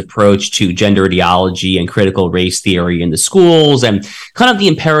kind of his approach to gender ideology and critical race theory in the schools and kind of the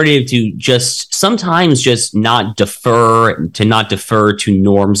imperative to sometimes not defer to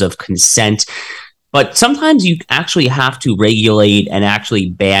norms of consent. But sometimes you actually have to regulate and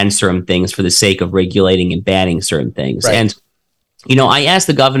actually ban certain things for the sake of regulating and banning certain things. Right. And, I asked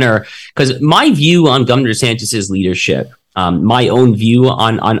the governor, because my view on Governor DeSantis' leadership, my own view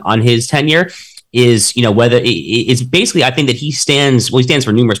on his tenure is, whether it's basically, I think that he stands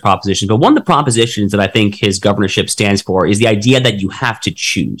for numerous propositions, but one of the propositions that I think his governorship stands for is the idea that you have to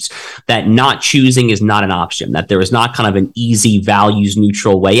choose, that not choosing is not an option, that there is not kind of an easy values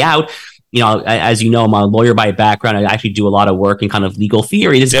neutral way out. As you know, I'm a lawyer by background. I actually do a lot of work in kind of legal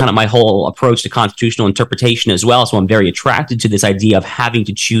theory. This is kind of my whole approach to constitutional interpretation as well. So I'm very attracted to this idea of having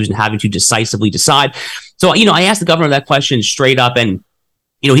to choose and having to decisively decide. So, I asked the governor that question straight up, and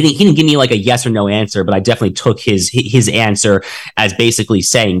he didn't give me like a yes or no answer, but I definitely took his answer as basically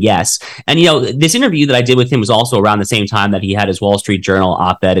saying yes. And, this interview that I did with him was also around the same time that he had his Wall Street Journal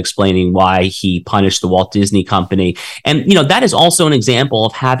op-ed explaining why he punished the Walt Disney Company. And, that is also an example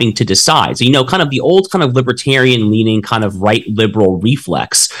of having to decide. So, kind of the old kind of libertarian leaning kind of right liberal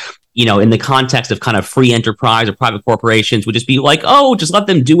reflex, in the context of kind of free enterprise or private corporations would just be like, oh, just let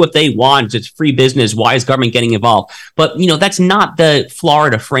them do what they want. It's free business. Why is government getting involved? But, that's not the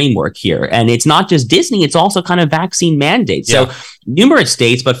Florida framework here. And it's not just Disney. It's also kind of vaccine mandates. Yeah. So numerous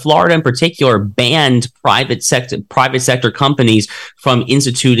states, but Florida in particular, banned private sector companies from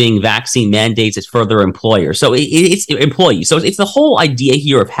instituting vaccine mandates as further employers. So it's employees. So it's the whole idea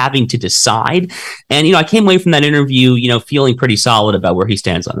here of having to decide. And, I came away from that interview, feeling pretty solid about where he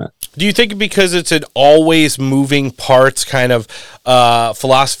stands on it. Do you think because it's an always moving parts kind of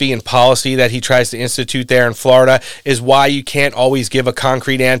philosophy and policy that he tries to institute there in Florida is why you can't always give a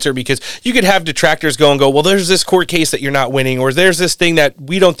concrete answer? Because you could have detractors go, well, there's this court case that you're not winning, or there's this thing that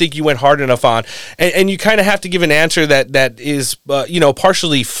we don't think you went hard enough on. And you kind of have to give an answer that is,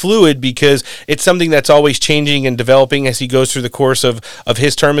 partially fluid because it's something that's always changing and developing as he goes through the course of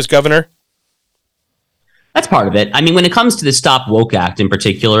his term as governor. That's part of it. I mean, when it comes to the Stop Woke Act in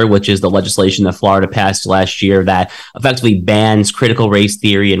particular, which is the legislation that Florida passed last year that effectively bans critical race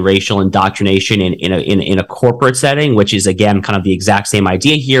theory and racial indoctrination in a corporate setting, which is, again, kind of the exact same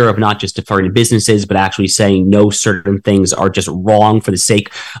idea here of not just deferring to businesses, but actually saying no, certain things are just wrong for the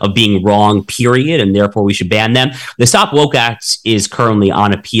sake of being wrong, period, and therefore we should ban them. The Stop Woke Act is currently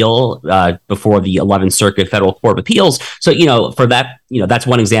on appeal before the 11th Circuit Federal Court of Appeals. So, for that, that's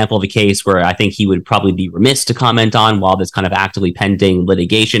one example of a case where I think he would probably be remiss to comment on while there's kind of actively pending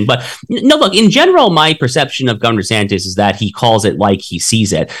litigation. But no, look, in general, my perception of Governor DeSantis is that he calls it like he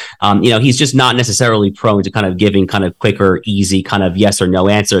sees it. He's just not necessarily prone to kind of giving kind of quicker, easy kind of yes or no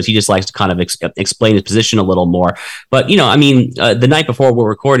answers. He just likes to kind of explain his position a little more. But, the night before we're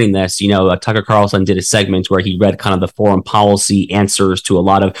recording this, Tucker Carlson did a segment where he read kind of the foreign policy answers to a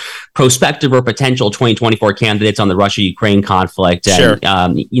lot of prospective or potential 2024 candidates on the Russia-Ukraine conflict. And,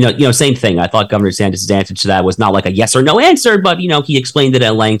 sure. Same thing. I thought Governor DeSantis' answer to that was not like a yes or no answer, but, he explained it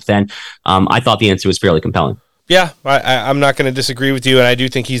at length. And I thought the answer was fairly compelling. Yeah, I'm not going to disagree with you, and I do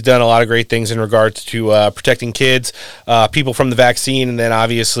think he's done a lot of great things in regards to protecting kids, people from the vaccine, and then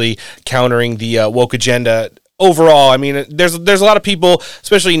obviously countering the woke agenda. Overall, I mean, there's a lot of people,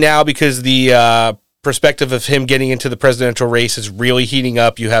 especially now because the perspective of him getting into the presidential race is really heating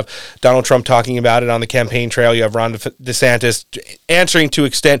up. You have Donald Trump talking about it on the campaign trail. You have Ron DeSantis answering to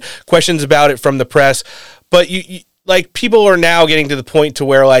extent questions about it from the press. But you people are now getting to the point to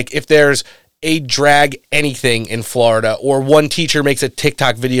where, like, if there's a drag anything in Florida, or one teacher makes a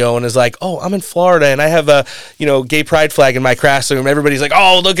TikTok video and is like, oh, I'm in Florida and I have a, gay pride flag in my classroom. Everybody's like,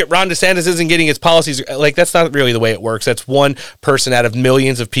 oh, look at Ron DeSantis isn't getting his policies. Like, that's not really the way it works. That's one person out of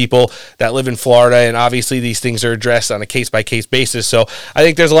millions of people that live in Florida. And obviously these things are addressed on a case by case basis. So I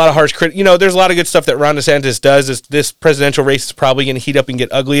think there's a lot of harsh there's a lot of good stuff that Ron DeSantis does. This presidential race is probably going to heat up and get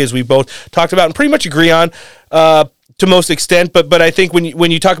ugly, as we both talked about and pretty much agree on, to most extent, but I think when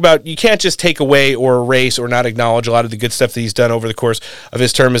you talk about, you can't just take away or erase or not acknowledge a lot of the good stuff that he's done over the course of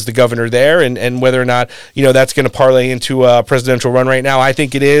his term as the governor there, and whether or not that's going to parlay into a presidential run right now. I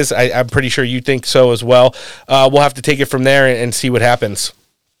think it is. I'm pretty sure you think so as well. We'll have to take it from there and see what happens.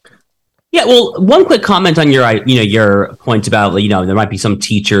 Yeah, well, one quick comment on your point about there might be some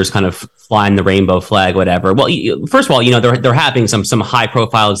teachers kind of flying the rainbow flag, whatever. Well, first of all, there have been some high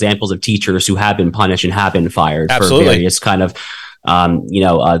profile examples of teachers who have been punished and have been fired for various kind of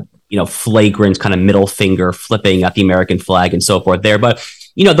flagrant kind of middle finger flipping at the American flag and so forth there, but.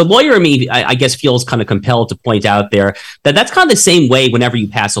 The lawyer in me, I guess, feels kind of compelled to point out there that that's kind of the same way whenever you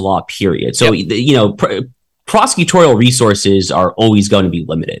pass a law, period. So, prosecutorial resources are always going to be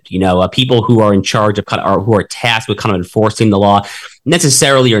limited. People who are in charge of or who are tasked with kind of enforcing the law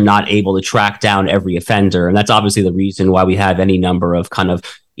necessarily are not able to track down every offender. And that's obviously the reason why we have any number of kind of,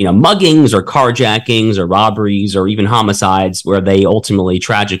 muggings or carjackings or robberies or even homicides where they ultimately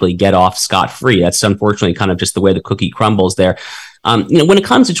tragically get off scot-free. That's unfortunately kind of just the way the cookie crumbles there. When it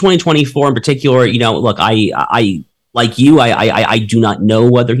comes to 2024 in particular, look, I like you, I do not know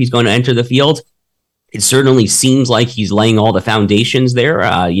whether he's going to enter the field. It certainly seems like he's laying all the foundations there,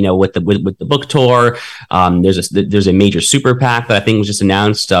 with the book tour. There's a major super PAC that I think was just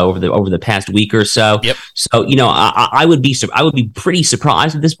announced over the past week or so. Yep. So I would be pretty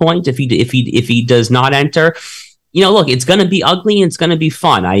surprised at this point if he does not enter. Look, it's going to be ugly and it's going to be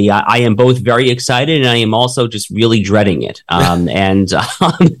fun. I am both very excited and I am also just really dreading it.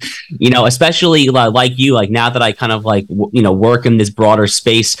 Especially like you, like now that I kind of work in this broader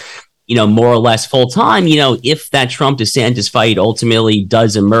space, more or less full time, if that Trump DeSantis fight ultimately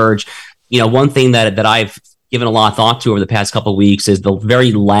does emerge, one thing that I've given a lot of thought to over the past couple of weeks is the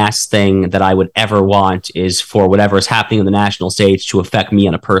very last thing that I would ever want is for whatever is happening on the national stage to affect me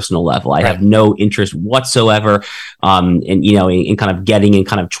on a personal level. I have no interest whatsoever in kind of getting in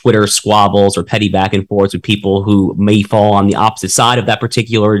kind of Twitter squabbles or petty back and forths with people who may fall on the opposite side of that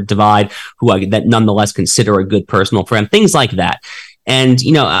particular divide, who I that nonetheless consider a good personal friend, things like that. And,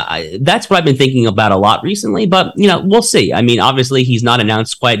 that's what I've been thinking about a lot recently, but, we'll see. I mean, obviously he's not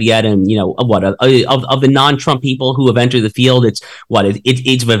announced quite yet. And, of the non-Trump people who have entered the field, it's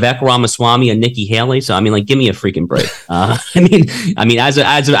Vivek Ramaswamy and Nikki Haley. So, I mean, give me a freaking break.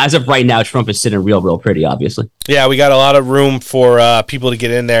 As of right now, Trump is sitting real pretty, obviously. Yeah, we got a lot of room for people to get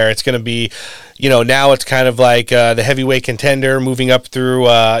in there. It's going to be, now it's kind of like the heavyweight contender moving up through,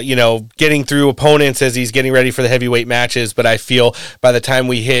 getting through opponents as he's getting ready for the heavyweight matches. But I feel by the time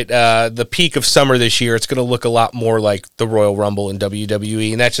we hit the peak of summer this year, it's going to look a lot more like the Royal Rumble in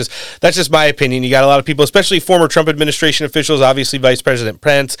WWE. And that's just my opinion. You got a lot of people, especially former Trump administration officials, obviously Vice President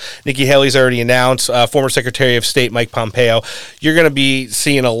Pence, Nikki Haley's already announced, former Secretary of State Mike Pompeo. You're going to be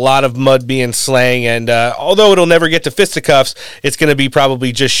seeing a lot of mud being slang. And although it'll never get to fisticuffs, it's going to be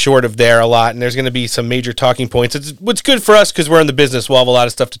probably just short of there a lot. And there's going to be some major talking points. It's what's good for us because we're in the business. We'll have a lot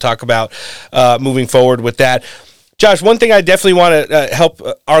of stuff to talk about moving forward with that. Josh, one thing I definitely want to help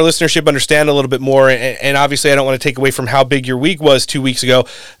our listenership understand a little bit more, and obviously I don't want to take away from how big your week was 2 weeks ago,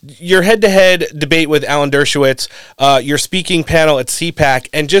 your head-to-head debate with Alan Dershowitz, your speaking panel at CPAC,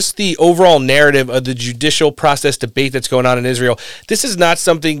 and just the overall narrative of the judicial process debate that's going on in Israel. This is not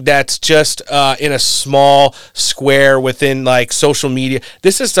something that's just in a small square within social media.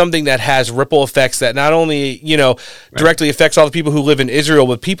 This is something that has ripple effects that not only, directly affects all the people who live in Israel,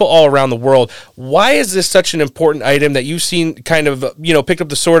 but people all around the world. Why is this such an important item that you've seen kind of, picked up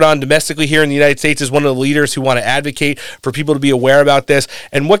the sword on domestically here in the United States as one of the leaders who want to advocate for people to be aware about this?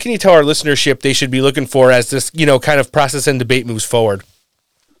 And what can you tell our listenership they should be looking for as this, kind of process and debate moves forward?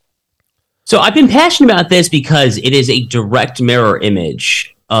 So I've been passionate about this because it is a direct mirror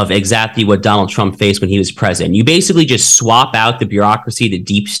image of exactly what Donald Trump faced when he was president. You basically just swap out the bureaucracy, the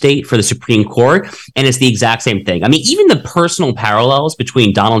deep state for the Supreme Court, and it's the exact same thing. I mean, even the personal parallels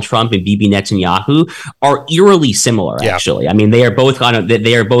between Donald Trump and Bibi Netanyahu are eerily similar, actually. I mean, they are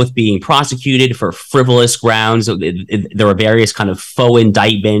both being prosecuted for frivolous grounds. There are various kind of faux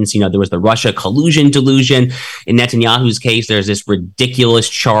indictments. There was the Russia collusion delusion. In Netanyahu's case, there's this ridiculous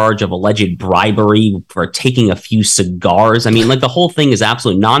charge of alleged bribery for taking a few cigars. I mean, the whole thing is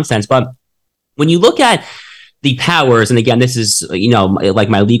absolutely nonsense. But when you look at the powers, and again, this is, like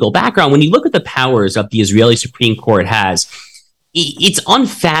my legal background, when you look at the powers that the Israeli Supreme Court has, it's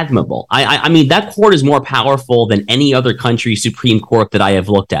unfathomable. I mean, that court is more powerful than any other country's Supreme Court that I have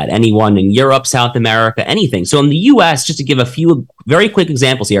looked at, anyone in Europe, South America, anything. So in the U.S., just to give a few very quick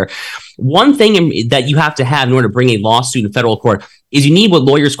examples here, one thing that you have to have in order to bring a lawsuit in federal court is you need what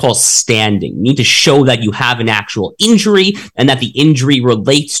lawyers call standing. You need to show that you have an actual injury and that the injury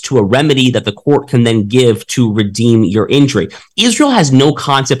relates to a remedy that the court can then give to redeem your injury. Israel has no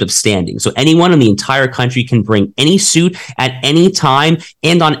concept of standing. So anyone in the entire country can bring any suit at any time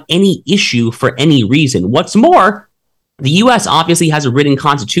and on any issue for any reason. What's more, the U.S. obviously has a written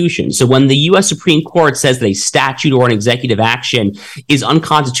constitution. So when the U.S. Supreme Court says that a statute or an executive action is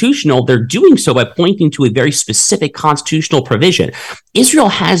unconstitutional, they're doing so by pointing to a very specific constitutional provision. Israel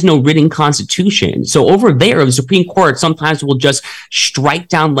has no written constitution. So over there, the Supreme Court sometimes will just strike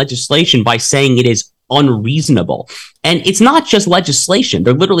down legislation by saying it is unreasonable. And it's not just legislation.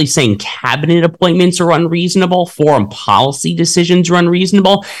 They're literally saying cabinet appointments are unreasonable, foreign policy decisions are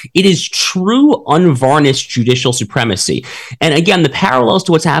unreasonable. It is true, unvarnished judicial supremacy. And again, the parallels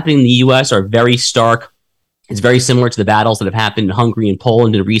to what's happening in the U.S. are very stark. It's very similar to the battles that have happened in Hungary and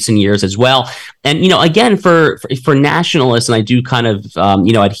Poland in recent years as well. And, again, for nationalists, and I do kind of,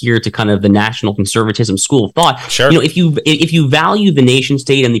 adhere to kind of the national conservatism school of thought. Sure. If you value the nation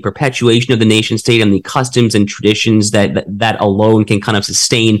state and the perpetuation of the nation state and the customs and traditions that alone can kind of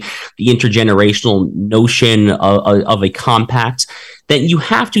sustain the intergenerational notion of a compact, then you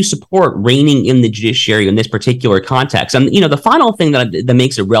have to support reining in the judiciary in this particular context. And, the final thing that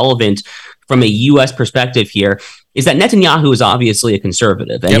makes it relevant from a U.S. perspective here is that Netanyahu is obviously a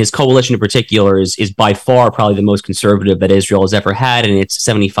conservative, and his coalition in particular is by far probably the most conservative that Israel has ever had in its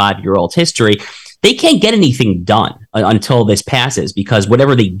 75-year-old history. They can't get anything done until this passes, because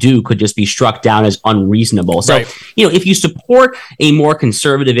whatever they do could just be struck down as unreasonable. So, if you support a more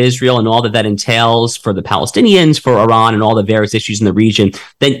conservative Israel and all that entails for the Palestinians, for Iran, and all the various issues in the region,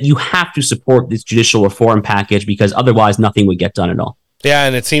 then you have to support this judicial reform package, because otherwise nothing would get done at all. Yeah,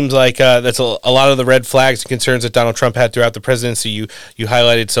 and it seems like that's a lot of the red flags and concerns that Donald Trump had throughout the presidency. You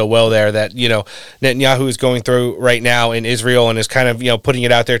highlighted so well there that, Netanyahu is going through right now in Israel and is kind of, putting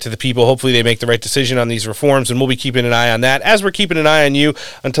it out there to the people. Hopefully they make the right decision on these reforms, and we'll be keeping an eye on that, as we're keeping an eye on you.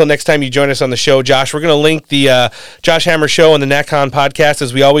 Until next time you join us on the show, Josh, we're going to link the Josh Hammer Show on the NatCon podcast,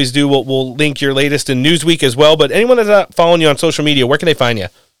 as we always do. We'll link your latest in Newsweek as well. But anyone that's not following you on social media, where can they find you?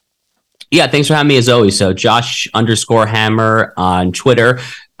 Yeah, thanks for having me as always. So Josh_Hammer on Twitter.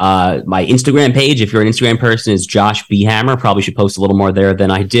 My Instagram page, if you're an Instagram person, is Josh B. Hammer. Probably should post a little more there than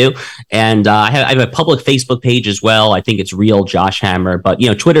I do. And I have a public Facebook page as well. I think it's Real Josh Hammer. But,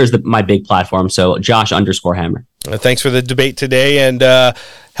 Twitter is my big platform. So Josh_Hammer. Thanks for the debate today and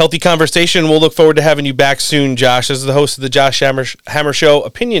healthy conversation. We'll look forward to having you back soon, Josh. This is the host of the Josh Hammer Show,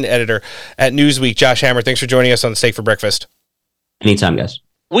 opinion editor at Newsweek. Josh Hammer, thanks for joining us on the Steak for Breakfast. Anytime, guys.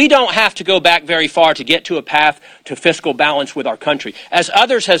 We don't have to go back very far to get to a path to fiscal balance with our country. As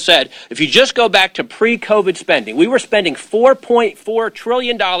others have said, if you just go back to pre-COVID spending, we were spending $4.4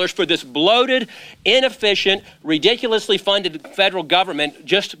 trillion for this bloated, inefficient, ridiculously funded federal government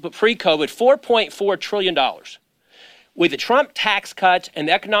just pre-COVID, $4.4 trillion. With the Trump tax cuts and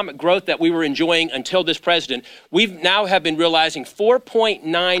the economic growth that we were enjoying until this president, we now have been realizing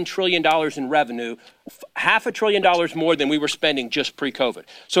 $4.9 trillion in revenue, $500 billion more than we were spending just pre-COVID.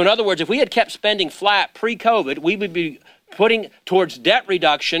 So in other words, if we had kept spending flat pre-COVID, we would be putting towards debt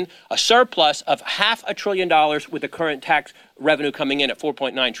reduction a surplus of $500 billion with the current tax revenue coming in at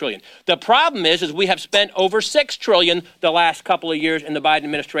 $4.9 trillion. The problem is we have spent over $6 trillion the last couple of years in the Biden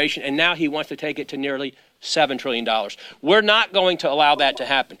administration, and now he wants to take it to nearly $7 trillion. We're not going to allow that to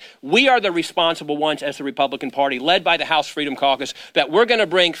happen. We are the responsible ones as the Republican Party, led by the House Freedom Caucus, that we're going to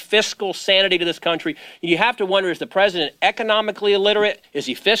bring fiscal sanity to this country. You have to wonder, is the president economically illiterate? Is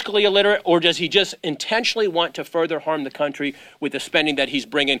he fiscally illiterate? Or does he just intentionally want to further harm the country with the spending that he's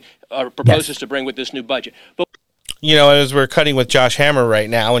bringing or proposes to bring with this new budget? But as we're cutting with Josh Hammer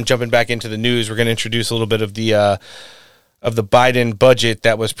right now and jumping back into the news, we're going to introduce a little bit of the Biden budget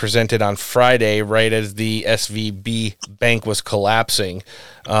that was presented on Friday, right as the SVB bank was collapsing.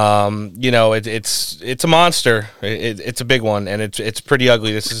 It's a monster. It's a big one, and it's pretty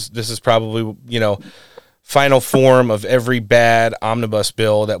ugly. This is probably final form of every bad omnibus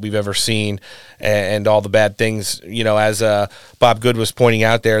bill that we've ever seen, and all the bad things, as Bob Good was pointing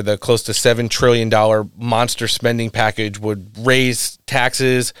out there, the close to $7 trillion monster spending package would raise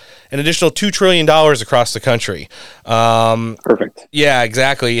taxes an additional $2 trillion across the country. Perfect. Yeah,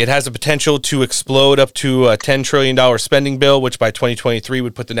 exactly. It has the potential to explode up to a $10 trillion spending bill, which by 2023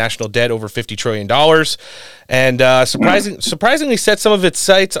 would put the national debt over $50 trillion. And surprisingly set some of its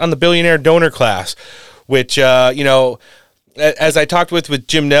sights on the billionaire donor class, which, as I talked with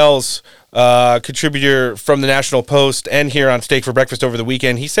Jim Nels, contributor from the National Post and here on Steak for Breakfast over the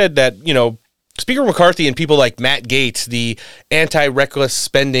weekend, he said that, Speaker McCarthy and people like Matt Gaetz, the anti-reckless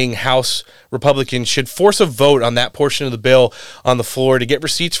spending House Republicans, should force a vote on that portion of the bill on the floor to get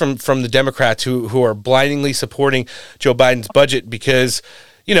receipts from the Democrats who are blindingly supporting Joe Biden's budget because,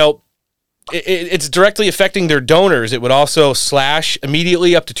 it's directly affecting their donors. It would also slash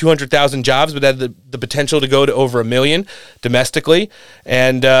immediately up to 200,000 jobs, but had the potential to go to over 1 million domestically.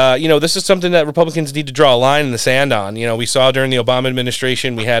 And, this is something that Republicans need to draw a line in the sand on. We saw during the Obama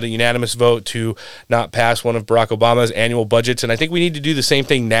administration, we had a unanimous vote to not pass one of Barack Obama's annual budgets. And I think we need to do the same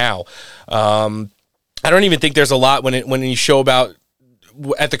thing now. I don't even think there's a lot when you show about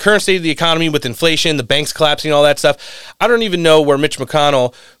at the current state of the economy with inflation, the banks collapsing, all that stuff. I don't even know where Mitch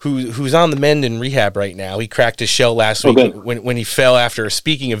McConnell, who's on the mend in rehab right now, he cracked his shell last week when he fell after a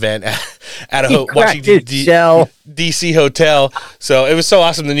speaking event at a Washington D.C. hotel. So it was so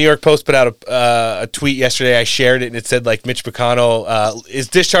awesome. The New York Post put out a tweet yesterday. I shared it, and it said Mitch McConnell is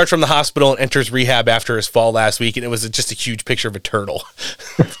discharged from the hospital and enters rehab after his fall last week, and it was just a huge picture of a turtle.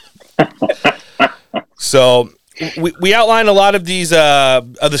 So we outline a lot of these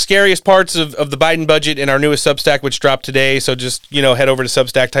of the scariest parts of the Biden budget in our newest Substack, which dropped today. So just head over to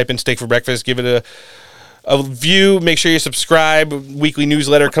Substack, type in Steak for Breakfast, give it a view. Make sure you subscribe. Weekly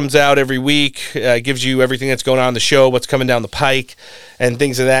newsletter comes out every week. Gives you everything that's going on in the show, what's coming down the pike, and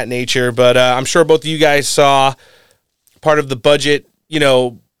things of that nature. But I'm sure both of you guys saw part of the budget.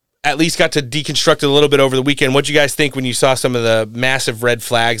 At least got to deconstruct it a little bit over the weekend. What'd you guys think when you saw some of the massive red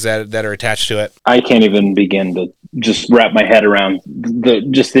flags that are attached to it? I can't even begin to just wrap my head around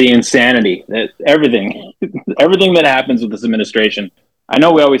the insanity that everything that happens with this administration. I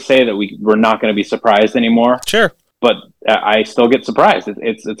know we always say that we're not going to be surprised anymore. Sure, but I still get surprised.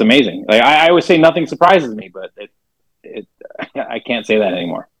 It's amazing. I always say nothing surprises me, but I can't say that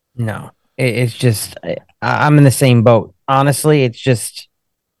anymore. No, it's just I'm in the same boat. Honestly, it's just.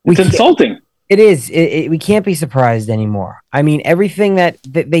 It's insulting. It is. We can't be surprised anymore. I mean, everything that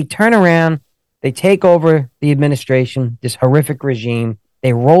they turn around, they take over the administration, this horrific regime.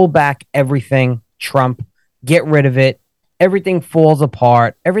 They roll back everything, Trump, get rid of it. Everything falls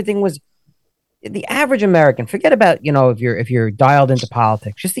apart. Everything was the average American. Forget about, if you're dialed into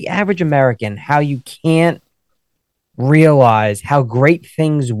politics, just the average American, how you can't realize how great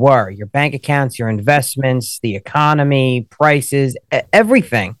things were. Your bank accounts, your investments, the economy, prices,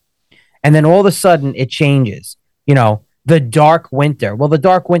 everything. And then all of a sudden it changes. The dark winter. Well, the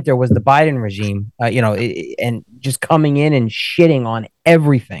dark winter was the Biden regime, and just coming in and shitting on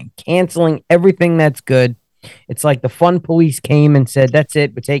everything, canceling everything that's good. It's like the fun police came and said, that's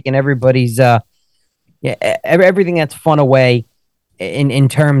it. We're taking everybody's, everything that's fun away in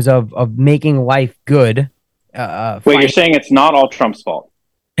terms of making life good. Wait, you're saying it's not all Trump's fault?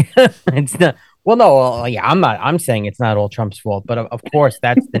 It's not. Well, no. Yeah, I'm saying it's not all Trump's fault, but of course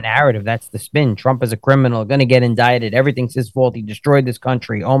that's the narrative. That's the spin. Trump is a criminal, going to get indicted. Everything's his fault. He destroyed this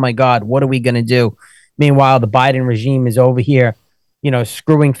country. Oh my God, what are we going to do? Meanwhile, the Biden regime is over here,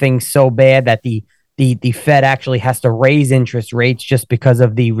 screwing things so bad that the Fed actually has to raise interest rates just because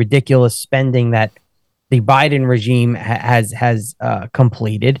of the ridiculous spending that the Biden regime has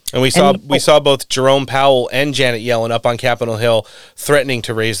completed. And we saw both Jerome Powell and Janet Yellen up on Capitol Hill threatening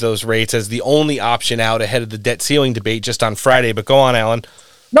to raise those rates as the only option out ahead of the debt ceiling debate just on Friday. But go on, Alan.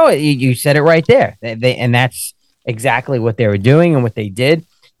 No, you said it right there. And that's exactly what they were doing and what they did.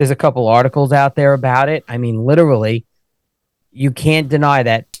 There's a couple articles out there about it. I mean, literally, you can't deny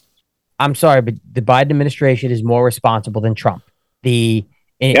that. I'm sorry, but the Biden administration is more responsible than Trump.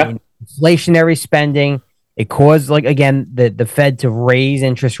 Inflationary spending, it caused, the Fed to raise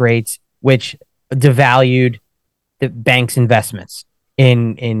interest rates, which devalued the bank's investments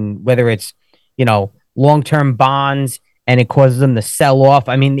in whether it's, long-term bonds, and it causes them to sell off.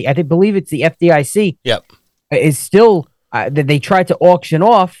 I mean, I believe it's the FDIC. Yep. Is still, they tried to auction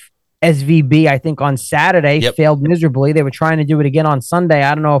off SVB, I think, on Saturday, failed miserably. They were trying to do it again on Sunday.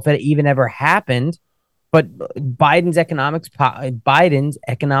 I don't know if it even ever happened. But Biden's economic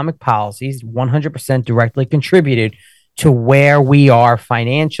policies 100% directly contributed to where we are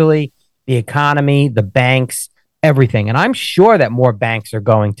financially, the economy, the banks, everything. And I'm sure that more banks are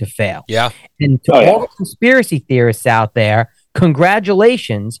going to fail. Yeah. And to all the conspiracy theorists out there,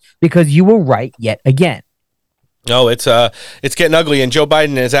 congratulations, because you were right yet again. No, it's getting ugly, and Joe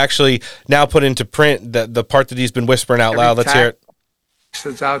Biden has actually now put into print the part that he's been whispering out loud. Let's hear it.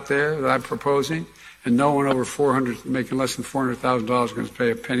 That's out there that I'm proposing, and no one over 400 making less than $400,000 is going to pay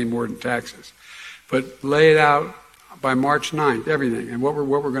a penny more in taxes. But lay it out by March 9th, everything, and what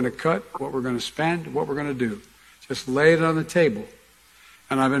we're going to cut, what we're going to spend, what we're going to do. Just lay it on the table.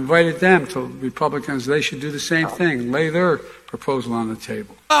 And I've invited them to Republicans. They should do the same thing. Lay their proposal on the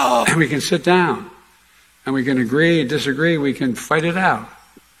table. And we can sit down. And we can agree and disagree. We can fight it out.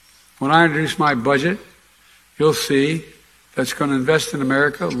 When I introduce my budget, you'll see that's going to invest in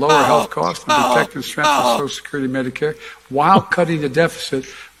America, lower health costs, and protect and strengthen Social Security, Medicare, while cutting the deficit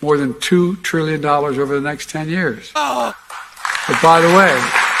more than $2 trillion over the next 10 years. But by the way,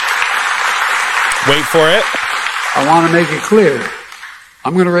 wait for it. I want to make it clear.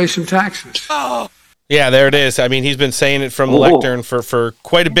 I'm going to raise some taxes. Yeah, there it is. I mean, he's been saying it from the lectern for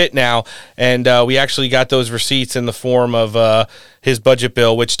quite a bit now, and we actually got those receipts in the form of his budget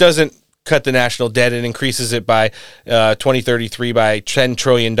bill, which doesn't cut the national debt. It increases it by 2033 by $10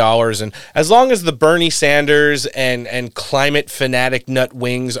 trillion. And as long as the Bernie Sanders and climate fanatic nut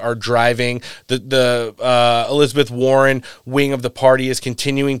wings are driving, the Elizabeth Warren wing of the party is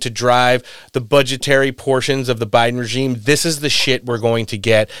continuing to drive the budgetary portions of the Biden regime, this is the shit we're going to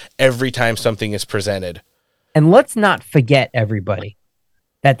get every time something is presented. And let's not forget, everybody,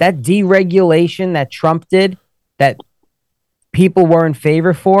 that deregulation that Trump did, that people were in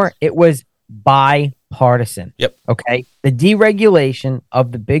favor for, it was bipartisan. Yep. Okay. The deregulation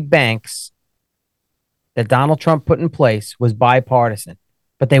of the big banks that Donald Trump put in place was bipartisan,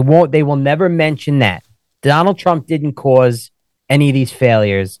 but they will never mention that. Donald Trump didn't cause any of these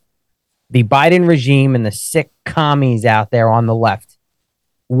failures. The Biden regime and the sick commies out there on the left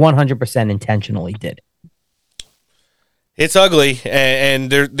 100% intentionally did. It's ugly, and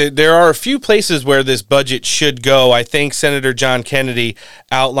there are a few places where this budget should go. I think Senator John Kennedy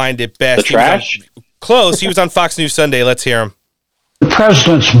outlined it best. The trash? Close. He was on Fox News Sunday. Let's hear him. The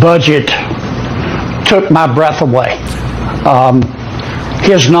president's budget took my breath away.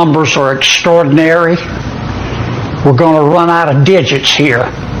 His numbers are extraordinary. We're going to run out of digits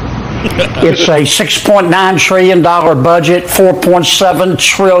here. It's a $6.9 trillion budget, $4.7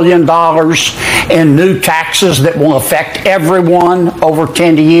 trillion in new taxes that will affect everyone over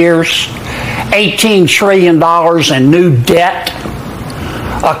 10 years, $18 trillion in new debt,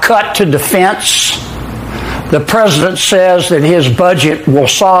 a cut to defense. The president says that his budget will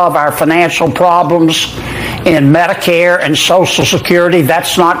solve our financial problems in Medicare and Social Security.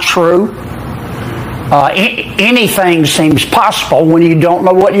 That's not true. Anything seems possible when you don't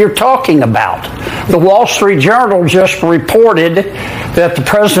know what you're talking about. The Wall Street Journal just reported that the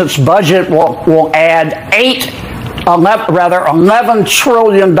president's budget will add $11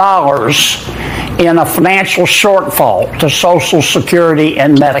 trillion in a financial shortfall to Social Security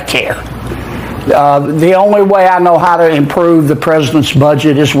and Medicare. The only way I know how to improve the president's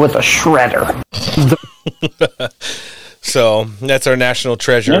budget is with a shredder. So that's our national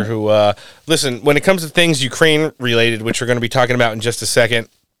treasure who, listen, when it comes to things Ukraine related, which we're going to be talking about in just a second,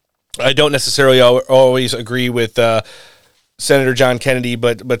 I don't necessarily always agree with Senator John Kennedy,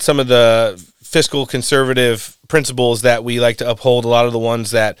 but some of the fiscal conservative principles that we like to uphold, a lot of the ones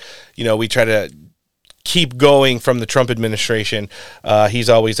that, we try to keep going from the Trump administration, he's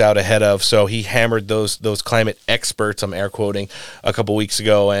always out ahead of. So he hammered those climate experts, I'm air quoting, a couple weeks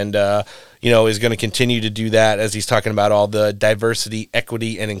ago, and is going to continue to do that as he's talking about all the diversity,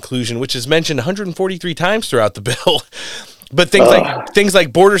 equity, and inclusion, which is mentioned 143 times throughout the bill. But things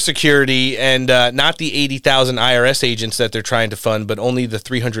like border security and not the 80,000 IRS agents that they're trying to fund, but only the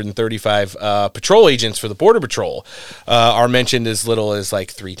 335 patrol agents for the Border Patrol are mentioned as little as like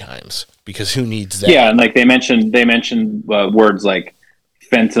 3 times, because who needs that? Yeah, and like they mentioned words like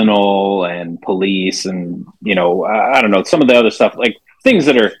fentanyl and police and I don't know, some of the other stuff, like things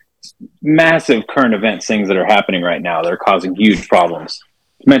that are massive current events, things that are happening right now that are causing huge problems.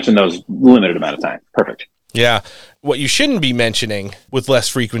 Mention those limited amount of time. Perfect. Yeah. What you shouldn't be mentioning with less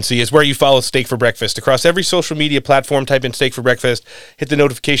frequency is where you follow Steak for Breakfast. Across every social media platform, type in Steak for Breakfast, hit the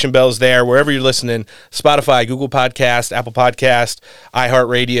notification bells there, wherever you're listening, Spotify, Google Podcast, Apple Podcast,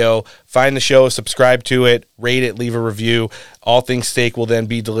 iHeartRadio. Find the show, subscribe to it, rate it, leave a review. All Things Steak will then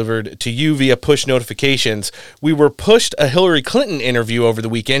be delivered to you via push notifications. We were pushed a Hillary Clinton interview over the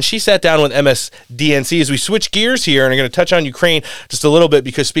weekend. She sat down with MSDNC as we switch gears here, and I'm going to touch on Ukraine just a little bit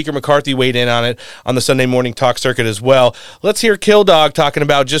because Speaker McCarthy weighed in on it on the Sunday morning talk circuit as well. Let's hear Kill Dog talking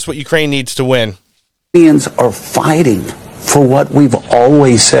about just what Ukraine needs to win. Ukrainians are fighting for what we've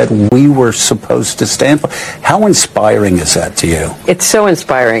always said we were supposed to stand for. How inspiring is that to you? It's so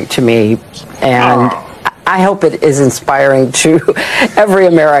inspiring to me, and I hope it is inspiring to every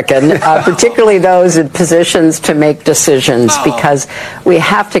American, particularly those in positions to make decisions, because we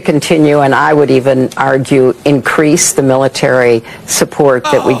have to continue, and I would even argue increase the military support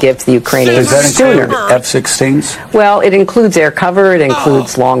that we give to the Ukrainians sooner. Does that include F-16s? Well, it includes air cover, it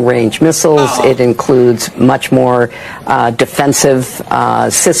includes long-range missiles, it includes much more defensive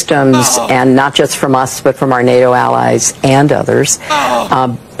systems, and not just from us, but from our NATO allies and others.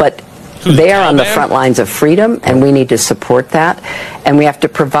 But they are on the front lines of freedom, and we need to support that. And we have to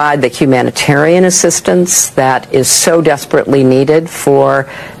provide the humanitarian assistance that is so desperately needed for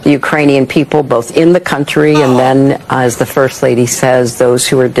the Ukrainian people, both in the country and then, as the First Lady says, those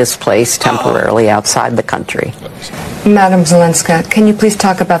who are displaced temporarily outside the country. Madam Zelenska, can you please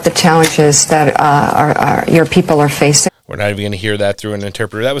talk about the challenges that your people are facing? We're not even going to hear that through an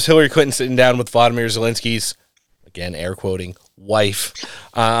interpreter. That was Hillary Clinton sitting down with Vladimir Zelensky's, again, air quoting, wife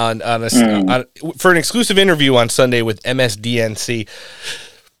for an exclusive interview on Sunday with MSDNC.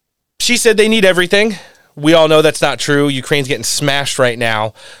 She said they need everything. We all know that's not true. Ukraine's getting smashed right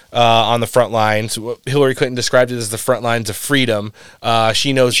now on the front lines. Hillary Clinton described it as the front lines of freedom.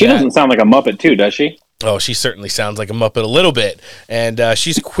 She knows she doesn't sound like a Muppet too, does she? Oh, she certainly sounds like a Muppet a little bit. And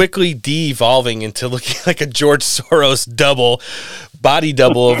she's quickly de-evolving into looking like a George Soros body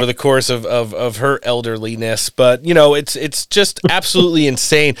double over the course of her elderliness. But, you know, it's just absolutely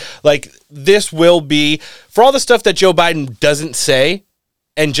insane. Like, this will be, for all the stuff that Joe Biden doesn't say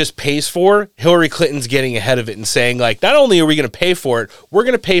and just pays for, Hillary Clinton's getting ahead of it and saying, like, not only are we going to pay for it, we're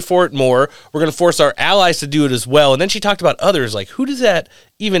going to pay for it more. We're going to force our allies to do it as well. And then she talked about others. Like, who does that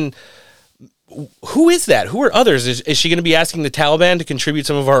even... Who is that? Who are others? Is she going to be asking the Taliban to contribute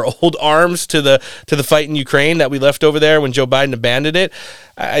some of our old arms to the fight in Ukraine that we left over there when Joe Biden abandoned it?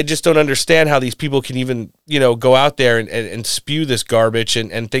 I just don't understand how these people can even, go out there and spew this garbage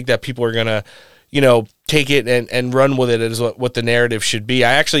and think that people are going to, take it and run with it as what the narrative should be.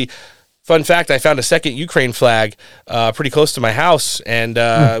 Fun fact, I found a second Ukraine flag pretty close to my house, and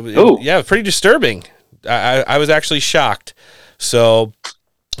pretty disturbing. I was actually shocked. So...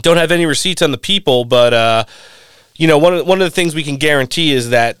 don't have any receipts on the people, but one of the things we can guarantee is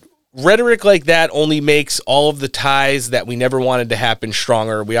that rhetoric like that only makes all of the ties that we never wanted to happen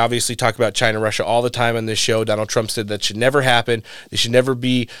stronger. We obviously talk about China, Russia all the time on this show. Donald Trump said that should never happen. They should never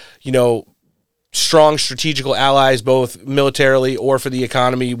be, strong strategical allies, both militarily or for the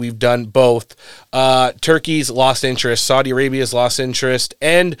economy. We've done both. Turkey's lost interest, Saudi Arabia's lost interest,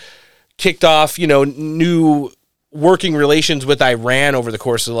 and kicked off, new working relations with Iran over the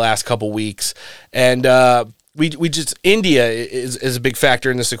course of the last couple weeks. And India is a big factor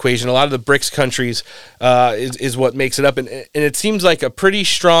in this equation. A lot of the BRICS countries is what makes it up. And it seems like a pretty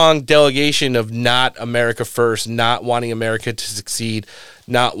strong delegation of not America first, not wanting America to succeed,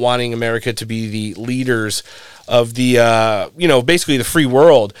 not wanting America to be the leaders of the, basically the free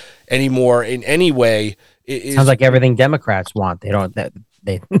world anymore in any way. Sounds like everything Democrats want.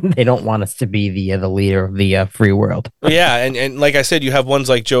 They don't want us to be the leader of the free world. Yeah, and like I said, you have ones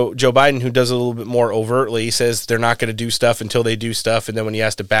like Joe Biden who does it a little bit more overtly. He says they're not going to do stuff until they do stuff, and then when he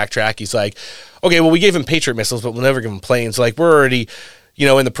has to backtrack, he's like, okay, well, we gave him Patriot missiles, but we'll never give him planes. Like, we're already,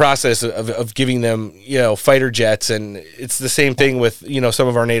 in the process of giving them, fighter jets, and it's the same thing with, some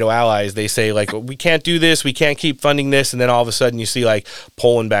of our NATO allies. They say, like, we can't do this, we can't keep funding this, and then all of a sudden you see, like,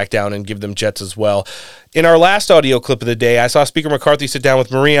 Poland back down and give them jets as well. In our last audio clip of the day, I saw Speaker McCarthy sit down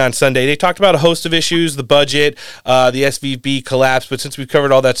with Maria on Sunday. They talked about a host of issues, the budget, the SVB collapse, but since we've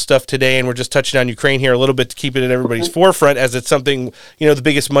covered all that stuff today and we're just touching on Ukraine here a little bit to keep it in everybody's forefront, as it's something, the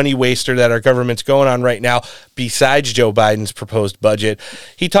biggest money waster that our government's going on right now, besides Joe Biden's proposed budget.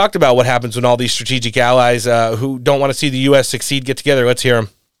 He talked about what happens when all these strategic allies who don't want to see the U.S. succeed get together. Let's hear him.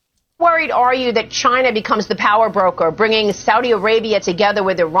 Worried are you that China becomes the power broker, bringing Saudi Arabia together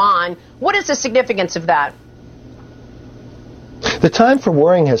with Iran? What is the significance of that? The time for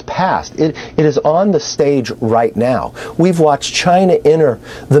worrying has passed. It is on the stage right now. We've watched China enter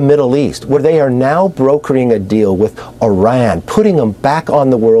the Middle East, where they are now brokering a deal with Iran, putting them back on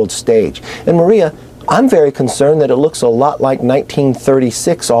the world stage. And Maria, I'm very concerned that it looks a lot like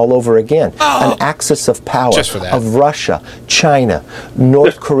 1936 all over again. An axis of power of Russia, China,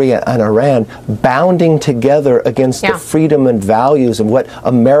 North Korea, and Iran bounding together against the freedom and values of what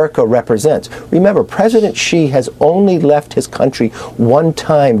America represents. Remember, President Xi has only left his country one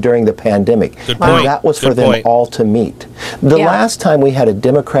time during the pandemic, and that was for them all to meet. The last time we had a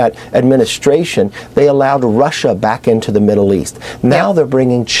Democrat administration, they allowed Russia back into the Middle East. Now they're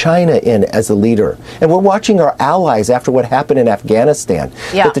bringing China in as a leader. And we're watching our allies after what happened in Afghanistan,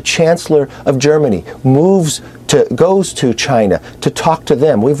 that the Chancellor of Germany goes to China to talk to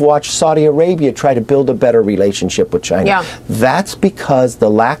them. We've watched Saudi Arabia try to build a better relationship with China. That's because the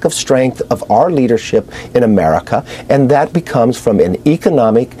lack of strength of our leadership in America, and that becomes from an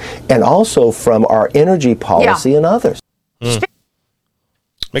economic and also from our energy policy and others.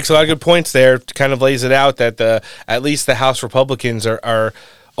 Makes a lot of good points there. Kind of lays it out that at least the House Republicans are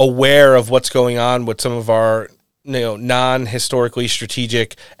aware of what's going on with some of our non-historically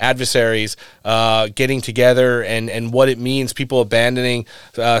strategic adversaries getting together and what it means, people abandoning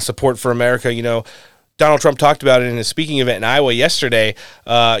support for America. Donald Trump talked about it in his speaking event in Iowa yesterday.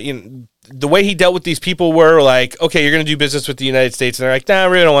 The way he dealt with these people were like, okay, you're going to do business with the United States. And they're like, nah, I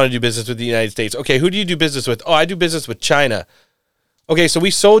really don't want to do business with the United States. Okay, who do you do business with? Oh, I do business with China. Okay, so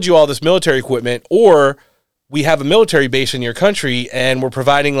we sold you all this military equipment, or we have a military base in your country and we're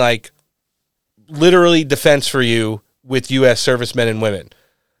providing like literally defense for you with U.S. servicemen and women.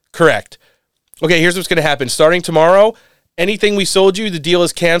 Correct. Okay, here's what's going to happen. Starting tomorrow, anything we sold you, the deal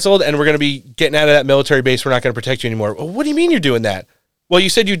is canceled and we're going to be getting out of that military base. We're not going to protect you anymore. Well, what do you mean you're doing that? Well, you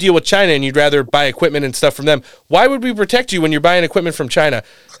said you deal with China and you'd rather buy equipment and stuff from them. Why would we protect you when you're buying equipment from China?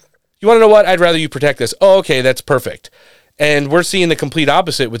 You want to know what? I'd rather you protect us. Oh, okay, that's perfect. And we're seeing the complete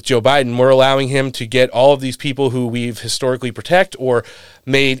opposite with Joe Biden. We're allowing him to get all of these people who we've historically protect or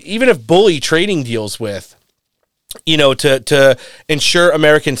made, even if bully trading deals with, to ensure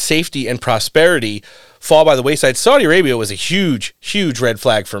American safety and prosperity fall by the wayside. Saudi Arabia was a huge, huge red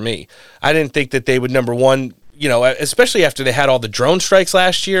flag for me. I didn't think that they would, number one, especially after they had all the drone strikes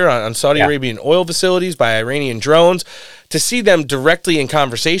last year on Saudi Arabian oil facilities by Iranian drones, to see them directly in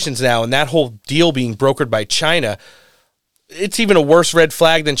conversations now and that whole deal being brokered by China, it's even a worse red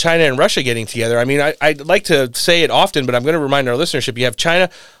flag than China and Russia getting together. I mean, I'd like to say it often, but I'm going to remind our listenership, you have China,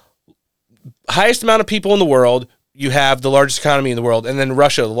 highest amount of people in the world, you have the largest economy in the world, and then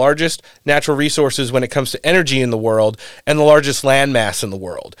Russia, the largest natural resources when it comes to energy in the world, and the largest land mass in the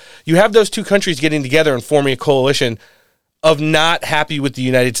world. You have those two countries getting together and forming a coalition of not happy with the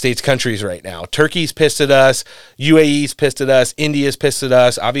United States countries right now. Turkey's pissed at us, UAE's pissed at us, India's pissed at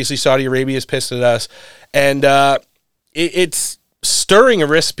us, obviously Saudi Arabia's pissed at us, and it's stirring a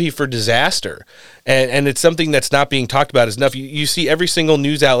recipe for disaster, and it's something that's not being talked about enough. You see every single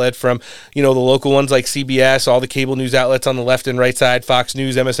news outlet from the local ones like CBS, all the cable news outlets on the left and right side, Fox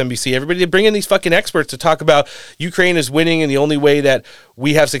News, MSNBC, everybody, they bring in these fucking experts to talk about Ukraine is winning and the only way that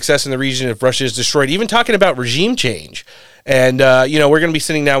we have success in the region if Russia is destroyed, even talking about regime change. And we're going to be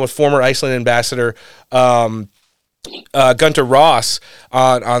sitting down with former Iceland ambassador Gunter Ross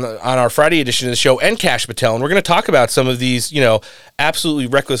on our Friday edition of the show, and Kash Patel, and we're going to talk about some of these absolutely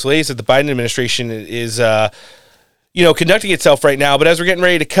reckless ways that the Biden administration is conducting itself right now. But as we're getting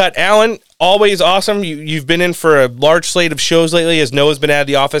ready to cut, Alan, always awesome. You've been in for a large slate of shows lately as Noah's been out of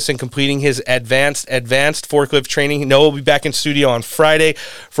the office and completing his advanced forklift training. Noah will be back in studio on Friday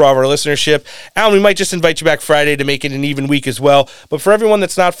for all of our listenership. Alan, we might just invite you back Friday to make it an even week as well. But for everyone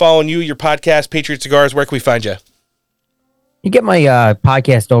that's not following you, your podcast, Patriot Cigars, where can we find you? You get my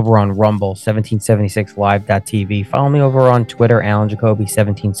podcast over on Rumble, 1776live.tv. Follow me over on Twitter, Alan Jacoby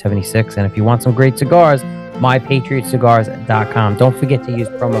 1776. And if you want some great cigars, mypatriotcigars.com. Don't forget to use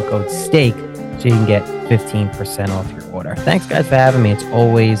promo code STEAK so you can get 15% off your order. Thanks, guys, for having me. It's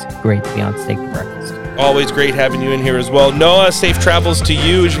always great to be on Steak for Breakfast. Always great having you in here as well. Noah, safe travels to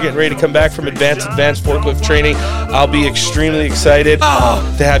you as you're getting ready to come back from advanced forklift training. I'll be extremely excited to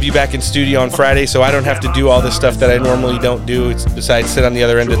have you back in studio on Friday so I don't have to do all this stuff that I normally don't do. It's besides sit on the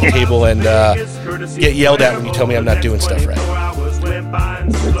other end of the table and get yelled at when you tell me I'm not doing stuff right.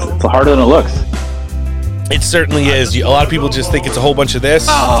 It's harder than it looks. It certainly is. A lot of people just think it's a whole bunch of this,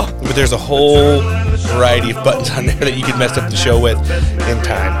 but there's a whole variety of buttons on there that you can mess up the show with in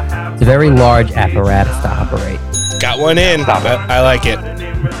time. It's a very large apparatus to operate. Got one in. I like it.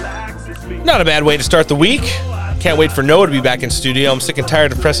 Not a bad way to start the week. Can't wait for Noah to be back in studio. I'm sick and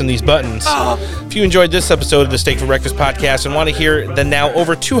tired of pressing these buttons. If you enjoyed this episode of the Steak for Breakfast podcast and want to hear the now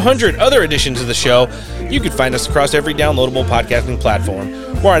over 200 other editions of the show, you can find us across every downloadable podcasting platform.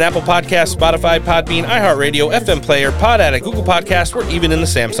 We're on Apple Podcasts, Spotify, Podbean, iHeartRadio, FM Player, Pod Addict, Google Podcasts. We're even in the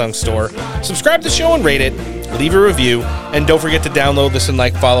Samsung store. Subscribe to the show and rate it. Leave a review. And don't forget to download, listen,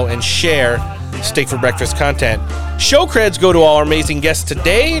 like, follow, and share Steak for Breakfast content. Show creds go to all our amazing guests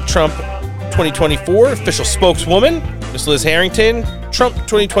today. Trump 2024 official spokeswoman, Ms. Liz Harrington. Trump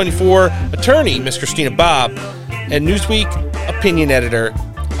 2024 attorney, Ms. Christina Bobb. And Newsweek opinion editor,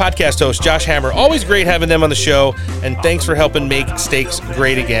 podcast host Josh Hammer. Always great having them on the show. And thanks for helping make steaks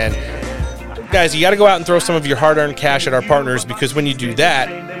great again. Guys, you got to go out and throw some of your hard-earned cash at our partners, because when you do that,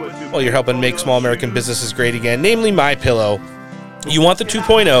 well, you're helping make small American businesses great again, namely MyPillow. You want the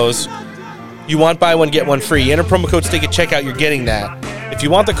 2.0s. You want buy one, get one free. You enter promo code STEAK at checkout, you're getting that. If you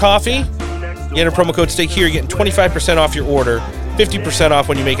want the coffee, you enter promo code STEAK here, you're getting 25% off your order, 50% off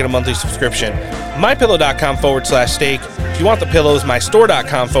when you make it a monthly subscription. MyPillow.com/steak. If you want the pillows,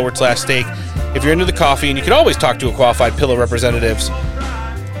 MyStore.com/steak. If you're into the coffee, and you can always talk to a qualified pillow representatives,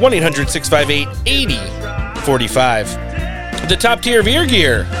 1-800-658-8045. The top tier of ear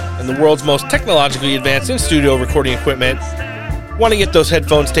gear and the world's most technologically advanced in-studio recording equipment. Want to get those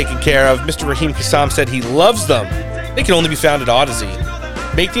headphones taken care of? Mr. Raheem Kassam said he loves them. They can only be found at Odyssey.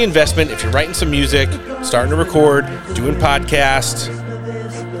 Make the investment if you're writing some music, starting to record, doing podcasts.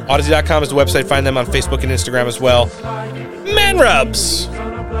 Odyssey.com is the website. Find them on Facebook and Instagram as well. Man Rubs.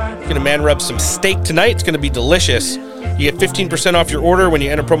 Going to Man Rub some steak tonight. It's going to be delicious. You get 15% off your order when you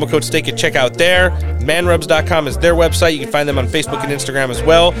enter promo code STEAK at checkout there. Manrubs.com is their website. You can find them on Facebook and Instagram as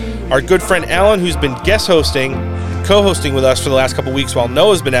well. Our good friend Alan, who's been guest hosting, co-hosting with us for the last couple weeks while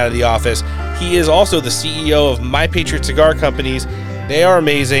Noah's been out of the office. He is also the CEO of My Patriot Cigar Companies. They are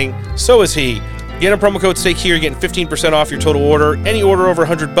amazing. So is he. You enter promo code STEAK here, you're getting 15% off your total order. Any order over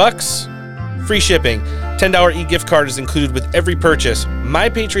 $100, free shipping. $10 e-gift card is included with every purchase.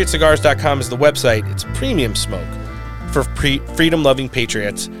 MyPatriotCigars.com is the website. It's premium smoke for freedom-loving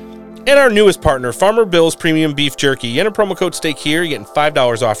patriots. And our newest partner, Farmer Bill's Premium Beef Jerky. You enter promo code STEAK here, you're getting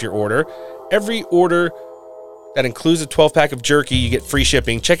 $5 off your order. Every order that includes a 12-pack of jerky, you get free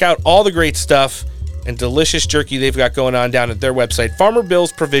shipping. Check out all the great stuff and delicious jerky they've got going on down at their website.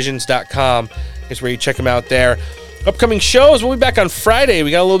 FarmerBillsProvisions.com is where you check them out there. Upcoming shows, we'll be back on Friday.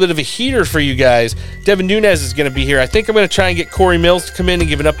 We got a little bit of a heater for you guys. Devin Nunes is going to be here. I think I'm going to try and get Corey Mills to come in and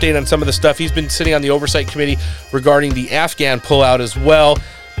give an update on some of the stuff. He's been sitting on the oversight committee regarding the Afghan pullout as well.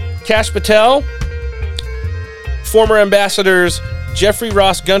 Kash Patel, former ambassadors Jeffrey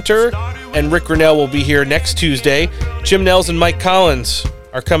Ross Gunter and Rick Grinnell will be here next Tuesday. Jim Nels and Mike Collins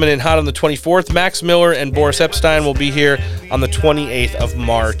are coming in hot on the 24th. Max Miller and Boris Epstein will be here on the 28th of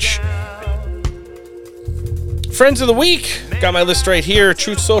March. Friends of the Week. Got my list right here.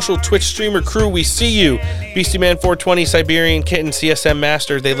 Truth Social, Twitch streamer crew, we see you. Beastie Man 420, Siberian Kitten, CSM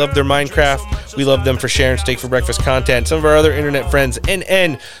Master. They love their Minecraft. We love them for sharing Steak for Breakfast content. Some of our other internet friends,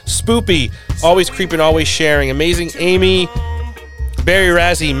 NN, Spoopy, always creeping, always sharing. Amazing Amy, Barry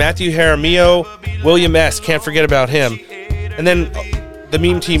Razzie, Matthew Jaramillo, William S. Can't forget about him. And then the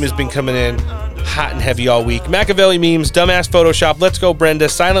meme team has been coming in hot and heavy all week. Machiavelli Memes, Dumbass Photoshop, Let's Go Brenda,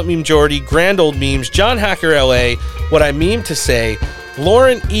 Silent Meme Jordy, Grand Old Memes, John Hacker LA, What I Meme to Say,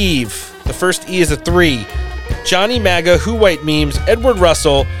 Lauren Eve, the first E is a 3, Johnny Maga, Who White Memes, Edward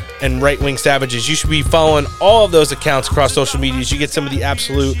Russell, and Right Wing Savages. You should be following all of those accounts across social medias. You get some of the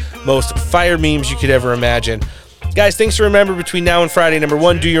absolute most fire memes you could ever imagine. Guys, things to remember between now and Friday. Number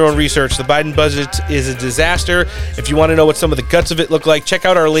one, do your own research. The Biden budget is a disaster. If you want to know what some of the guts of it look like, check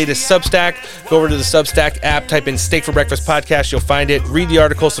out our latest Substack. Go over to the Substack app, type in Steak for Breakfast Podcast. You'll find it. Read the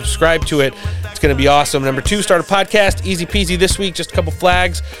article, subscribe to it. It's going to be awesome. Number two, start a podcast. Easy peasy this week. Just a couple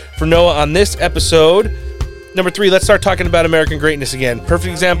flags for Noah on this episode. Number three, let's start talking about American greatness again.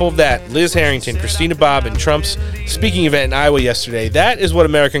 Perfect example of that, Liz Harrington, Christina Bobb, and Trump's speaking event in Iowa yesterday. That is what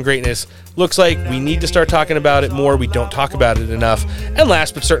American greatness looks like. We need to start talking about it more. We don't talk about it enough. And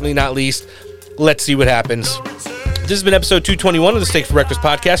last but certainly not least, let's see what happens. This has been episode 221 of the Steak for Breakfast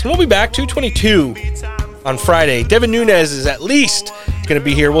podcast, and we'll be back 222 on Friday. Devin Nunes is at least going to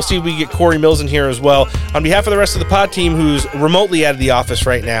be here. We'll see if we get Corey Mills in here as well. On behalf of the rest of the pod team who's remotely out of the office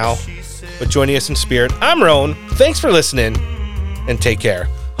right now, but joining us in spirit, I'm Roan. Thanks for listening, and take care.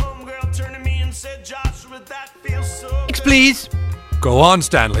 Next, please. Go on,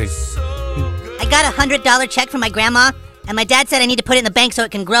 Stanley. I got a $100 check from my grandma, and my dad said I need to put it in the bank so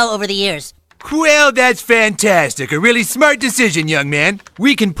it can grow over the years. Well, that's fantastic. A really smart decision, young man.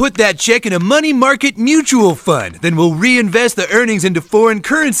 We can put that check in a money market mutual fund. Then we'll reinvest the earnings into foreign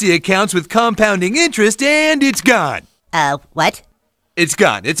currency accounts with compounding interest, and it's gone. What? It's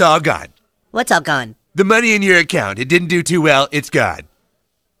gone. It's all gone. What's all gone? The money in your account. It didn't do too well. It's gone.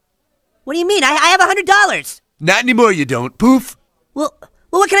 What do you mean? I have $100. Not anymore, you don't. Poof. Well,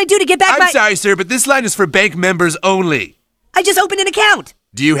 what can I do to get back I'm sorry, sir, but this line is for bank members only. I just opened an account.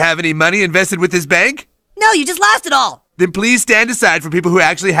 Do you have any money invested with this bank? No, you just lost it all. Then please stand aside for people who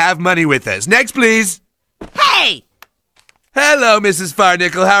actually have money with us. Next, please. Hey! Hello, Mrs.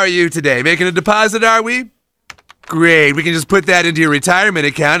 Farnickel. How are you today? Making a deposit, are we? Great. We can just put that into your retirement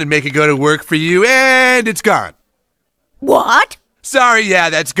account and make it go to work for you, and it's gone. What? Sorry, yeah,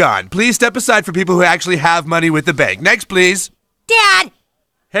 that's gone. Please step aside for people who actually have money with the bank. Next, please. Dad!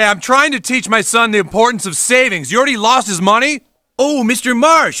 Hey, I'm trying to teach my son the importance of savings. You already lost his money? Oh, Mr.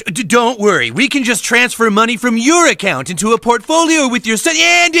 Marsh, don't worry. We can just transfer money from your account into a portfolio with your son,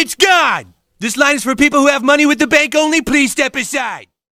 and it's gone! This line is for people who have money with the bank only. Please step aside.